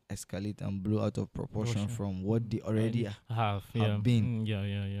actually don't escalate and blow out of proportion from what they already have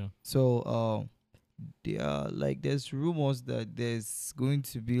been. So there's rumors that there's going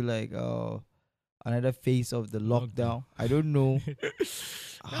to be like another phase of the lockdown. I don't know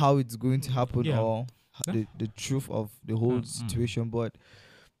how it's going to happen or the truth of the whole situation, but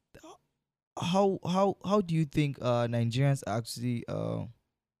how do you think Nigerians are actually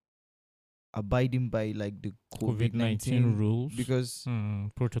abiding by like the COVID-19 rules, because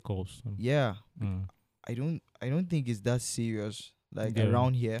protocols? I don't think it's that serious like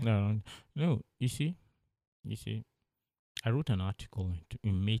around here. No, you see, I wrote an article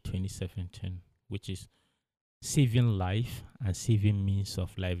in May 2017, which is saving life and saving means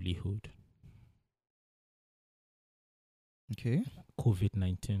of livelihood. Okay.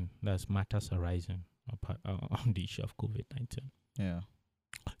 COVID-19, that's matters arising on the issue of COVID-19. Yeah.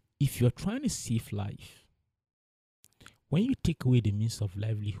 If you're trying to save life, when you take away the means of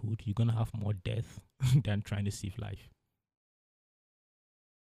livelihood, you're going to have more death than trying to save life.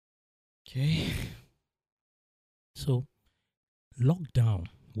 Okay. So, lockdown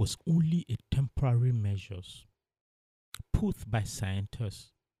was only a temporary measure put by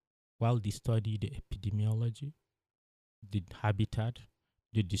scientists while they study the epidemiology, the habitat,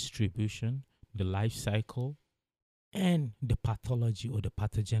 the distribution, the life cycle, and the pathology or the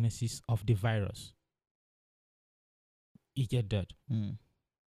pathogenesis of the virus. You get that?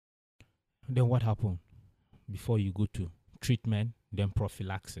 Then what happened? Before you go to treatment, then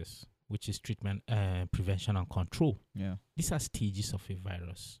prophylaxis, which is treatment, prevention and control. Yeah. These are stages of a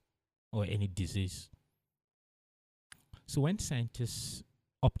virus or any disease. So when scientists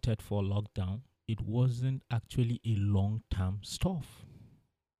opted for lockdown, it wasn't actually a long-term stuff.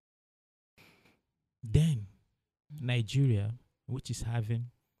 Then Nigeria, which is having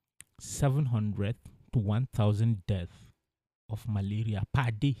 700 to 1,000 deaths of malaria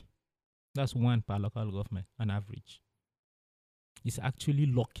per day, that's one per local government on average, is actually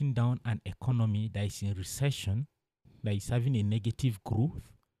locking down an economy that is in recession, that is having a negative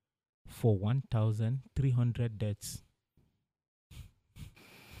growth for 1,300 deaths.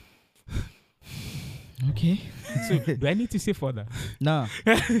 Okay. So, do I need to say further? No.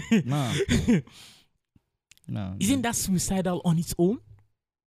 Isn't that suicidal on its own?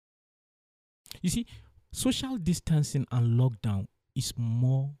 You see, social distancing and lockdown is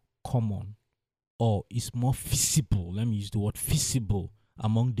more common or is more feasible. Let me use the word feasible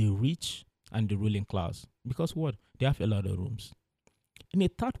among the rich and the ruling class. Because what? They have a lot of rooms. In a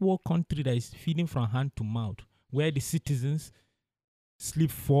third world country that is feeding from hand to mouth, where the citizens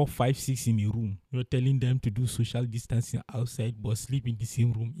sleep 4, 5, 6 in a room, you're telling them to do social distancing outside but sleep in the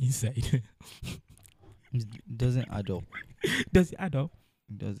same room inside. It doesn't add up. Does it add up?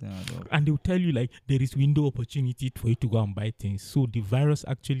 It doesn't add up. And they'll tell you like there is window opportunity for you to go and buy things. So the virus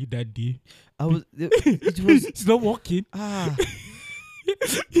actually that day, it's not working.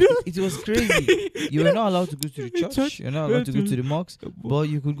 It was crazy. You were not allowed to go to the church. You're not allowed to go to the mosque, but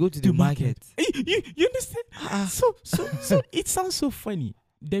you could go to the market. You understand? So it sounds so funny.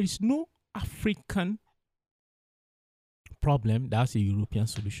 There is no African problem that has a European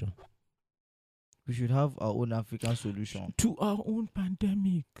solution. We should have our own African solution to our own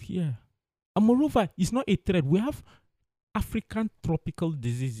pandemic. Yeah. And moreover, it's not a threat. We have African tropical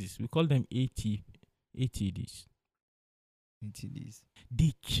diseases. We call them ATDs.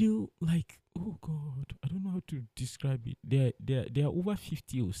 They kill like, oh God, I don't know how to describe it. They are over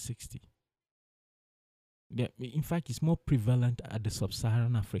 50 or 60. In fact, it's more prevalent at the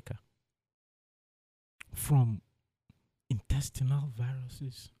sub-Saharan Africa. From intestinal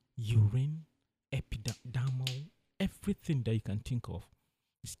viruses, urine, epidermal, everything that you can think of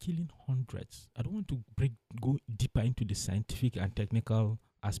is killing hundreds. I don't want to go deeper into the scientific and technical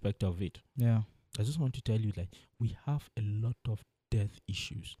aspect of it. Yeah. I just want to tell you, like, we have a lot of death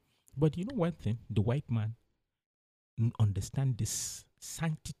issues. But you know one thing? The white man understand this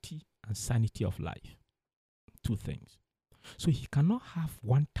sanctity and sanity of life. Two things. So he cannot have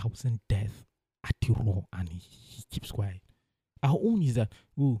 1,000 deaths at the raw and he keeps quiet. Our own is that,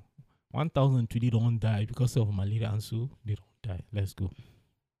 1,000 today don't die because of malaria, and so they don't die. Let's go.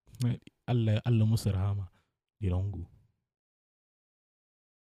 Allah Musarahama, they don't go.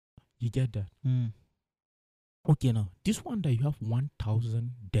 You get that? Okay, now, this one that you have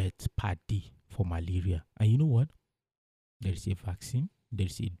 1,000 deaths per day for malaria. And you know what? There is a vaccine, there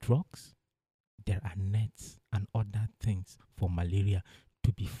is a drugs, there are nets and other things for malaria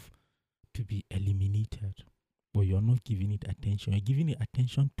to be eliminated. But you're not giving it attention. You're giving it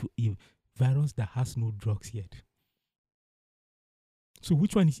attention to a virus that has no drugs yet. So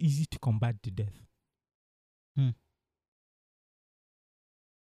which one is easy to combat the death?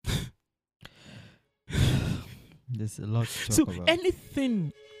 There's a lot to talk about. So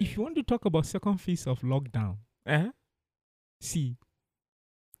anything, if you want to talk about second phase of lockdown, see,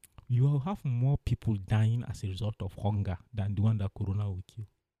 you will have more people dying as a result of hunger than the one that corona will kill.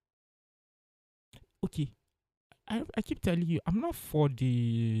 Okay, I keep telling you, I'm not for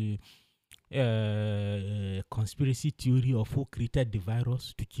the conspiracy theory of who created the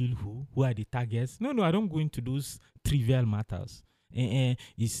virus to kill who are the targets. No, I don't go into those trivial matters.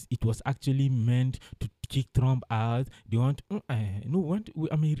 It was actually meant to kick Trump out. They want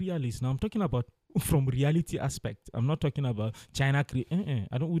I'm a realist now. I'm talking about from reality aspect. I'm not talking about China.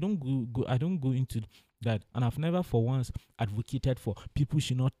 I don't go into that. And I've never for once advocated for people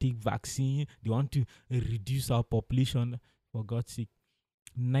should not take vaccine. They want to reduce our population. For God's sake,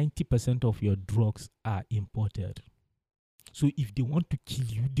 90% of your drugs are imported. So if they want to kill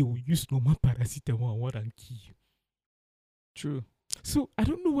you, they will use normal paracetamol and kill you. True. So I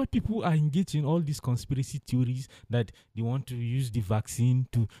don't know why people are engaged in all these conspiracy theories that they want to use the vaccine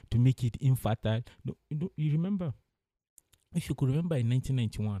to make it infertile. No, you remember, if you could remember in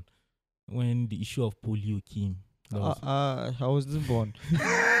 1991 when the issue of polio came. I wasn't born.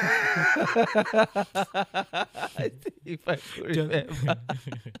 If I could remember.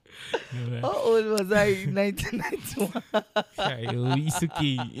 How old was I in 1991? It's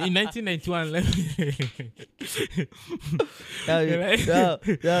okay. In 1991,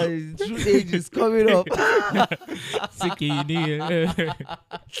 true age is coming up. It's okay.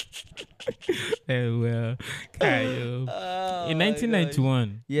 In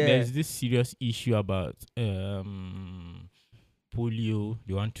 1991, there's this serious issue about polio.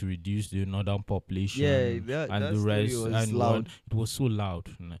 They want to reduce the northern population, and the rest. And loud. It was so loud.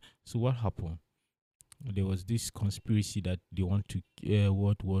 So what happened? There was this conspiracy that they want to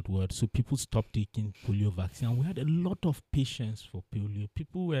what. So people stopped taking polio vaccine. And we had a lot of patients for polio.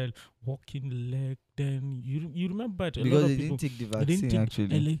 People were walking leg. Then you remember it, because they didn't take the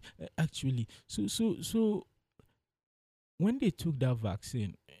vaccine actually. So when they took that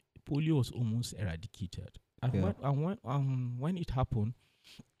vaccine, polio was almost eradicated. And when it happened,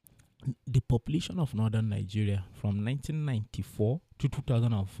 the population of northern Nigeria from 1994 to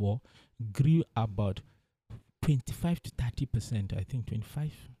 2004 grew about 25 to 30%. I think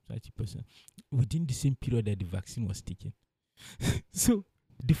 25-30% within the same period that the vaccine was taken. So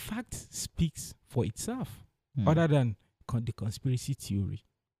the fact speaks for itself, other than the conspiracy theory.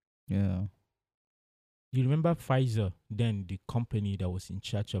 Yeah. You remember Pfizer, then the company that was in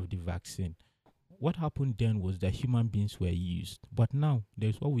charge of the vaccine. What happened then was that human beings were used. But now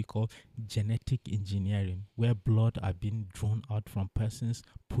there's what we call genetic engineering, where blood are being drawn out from persons,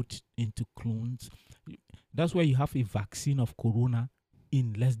 put into clones. That's why you have a vaccine of corona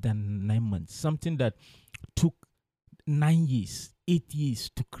in less than 9 months. Something that took 9 years, 8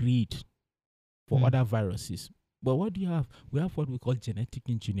 years to create for other viruses. But what do you have? We have what we call genetic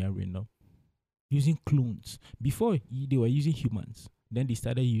engineering now, using clones. Before, they were using humans. Then they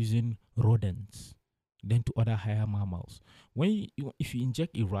started using rodents, then to other higher mammals. If you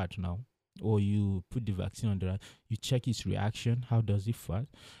inject a rat now, or you put the vaccine on the rat, you check its reaction. How does it fight?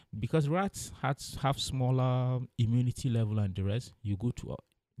 Because rats have smaller immunity level and the rest. You go to a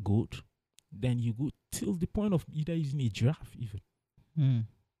goat, then you go till the point of either using a giraffe even.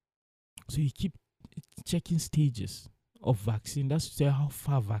 So you keep checking stages of vaccine. That's how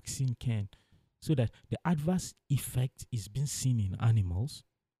far vaccine can. So that the adverse effect is being seen in animals,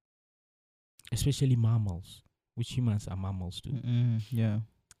 especially mammals, which humans are mammals too. Yeah.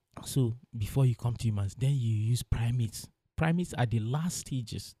 So before you come to humans, then you use primates. Primates are the last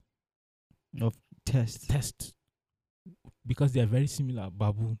stages of test. Because they are very similar,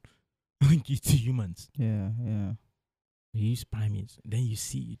 baboon, to humans. Yeah. You use primates, then you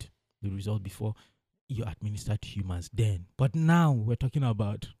see it, the result before you administer to humans. But now we're talking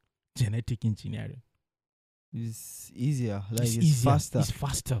about genetic engineering. It's easier. It's faster. It's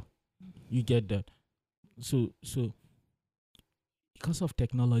faster. You get that. So because of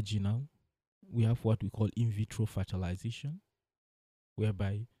technology now, we have what we call in vitro fertilization,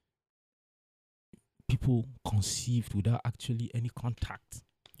 whereby people conceived without actually any contact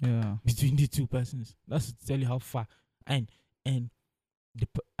between the two persons. That's to tell you how far. And the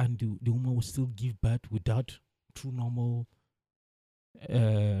woman will still give birth without true normal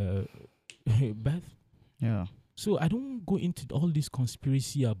birth. Yeah. So I don't go into all this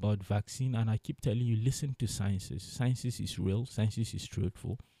conspiracy about vaccine, and I keep telling you, listen to sciences. Sciences is real. Sciences is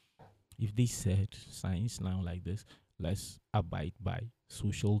truthful. If they said science now like this, let's abide by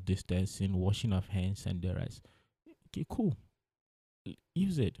social distancing, washing of hands, and the rest. Okay, cool.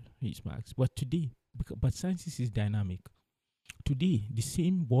 Use it, face masks. But today, but sciences is dynamic. Today, the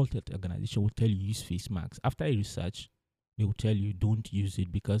same World Health Organization will tell you use face masks. After a research, they will tell you don't use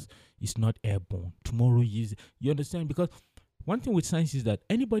it because it's not airborne. Tomorrow, use it. You understand? Because one thing with science is that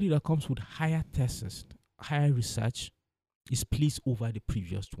anybody that comes with higher thesis, higher research, is placed over the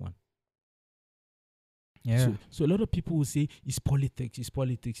previous one. Yeah. So a lot of people will say it's politics. It's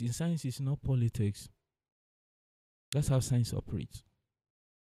politics. In science, it's not politics. That's how science operates.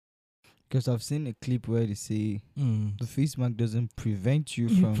 Because I've seen a clip where they say the face mask doesn't prevent you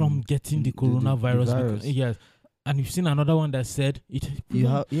from getting the coronavirus. The virus. Yes. And you've seen another one that said it.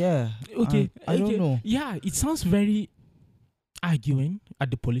 Okay. I don't know. Yeah, it sounds very arguing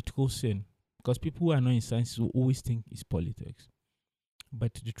at the political scene, because people who are not in science will always think it's politics.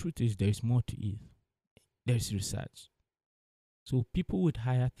 But the truth is, there is more to it. There is research. So people with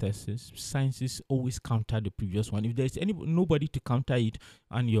higher thesis, sciences always counter the previous one. If there's nobody to counter it,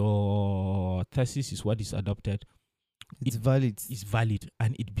 and your thesis is what is adopted, it's valid. It's valid,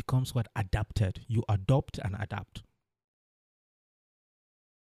 and it becomes what adapted. You adopt and adapt.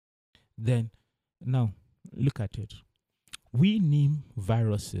 Then, now look at it. We name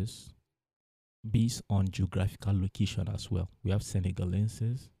viruses based on geographical location as well. We have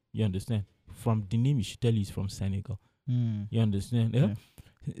Senegalensis. You understand? From the name, it should tell you it's from Senegal. You understand? Yeah?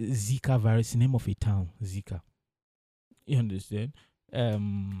 Zika virus, name of a town, Zika. You understand?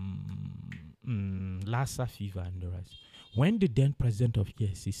 Lassa fever and the rest. When the then president of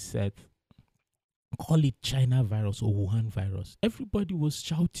ESC said, call it China virus or Wuhan virus, everybody was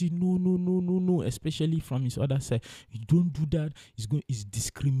shouting, no, especially from his other side. You don't do that. It's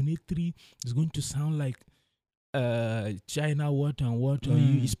discriminatory. It's going to sound like China what on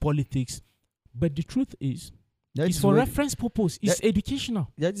you. It's politics. But the truth is, it's for reference purpose. It's educational.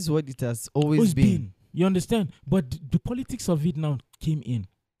 That is what it has always been. You understand? But the politics of it now came in.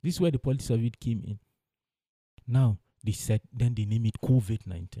 This is where the politics of it came in. Now, they said, then they name it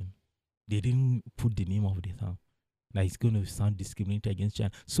COVID-19. They didn't put the name of the town. Now it's going to sound discriminatory against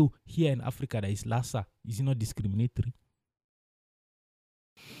China. So here in Africa, there is Lassa. Is it not discriminatory?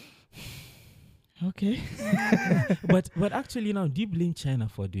 Okay. but actually now, do you blame China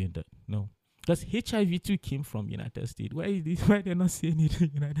for doing that? No. Because HIV too came from United States. Why is this? Why they're not saying it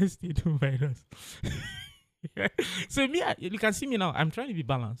United States virus? So me, you can see me now. I'm trying to be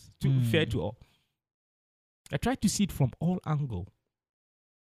balanced, fair to all. I try to see it from all angles.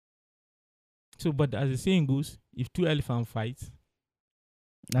 So, but as the saying goes, if two elephants fight,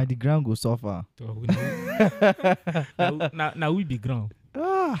 now the ground goes suffer. Now we be ground.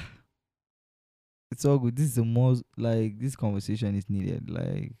 It's all good. This is the most, like, this conversation is needed.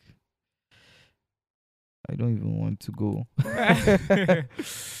 Like, I don't even want to go. I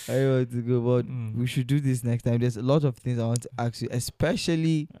don't want to go, but we should do this next time. There's a lot of things I want to ask you,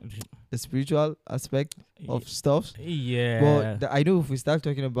 especially the spiritual aspect of stuff. Yeah. But I know if we start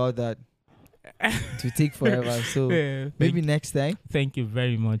talking about that, it will take forever. So maybe next time. Thank you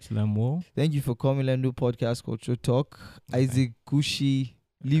very much, Lamo. Thank you for coming, Lando Podcast Culture Talk. Isaac Kushi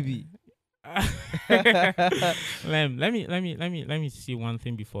Libby. let me see one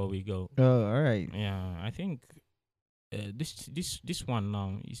thing before we go. Oh, all right. Yeah, I think this one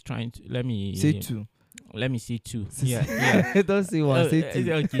now is trying to let me say two. Let me say two. Yeah. Don't say one. Say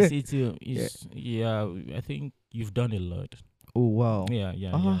two. Okay, say two. Yeah, I think you've done a lot. Oh wow. Yeah.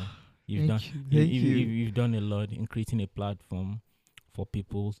 You've done a lot in creating a platform for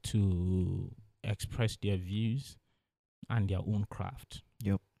people to express their views and their own craft.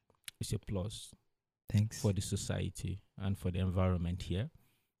 Yep. It's a plus. Thanks. For the society and for the environment here,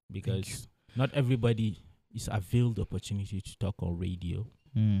 because not everybody is availed the opportunity to talk on radio,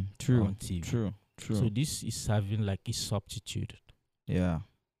 true, on TV. True. So this is serving like a substitute. Yeah.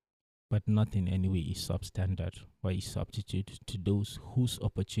 But not in any way is substandard or is substitute to those whose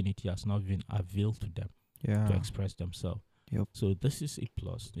opportunity has not been availed to them to express themselves. Yep. So this is a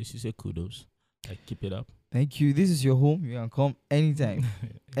plus. This is a kudos. Keep it up. Thank you. This is your home. You can come anytime.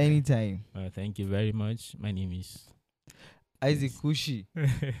 Anytime. Thank you very much. My name is Isaac Kushi.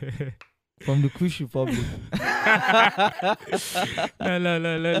 From the Kush Republic.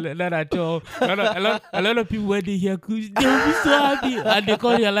 No, not at all. A lot of people, when they hear Kush, they'll be so happy. And they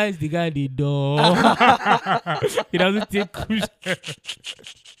can't realize the guy they do. He doesn't take Kush.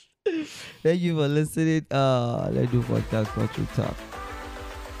 Thank you for listening. Let's do podcast, Culture Talk.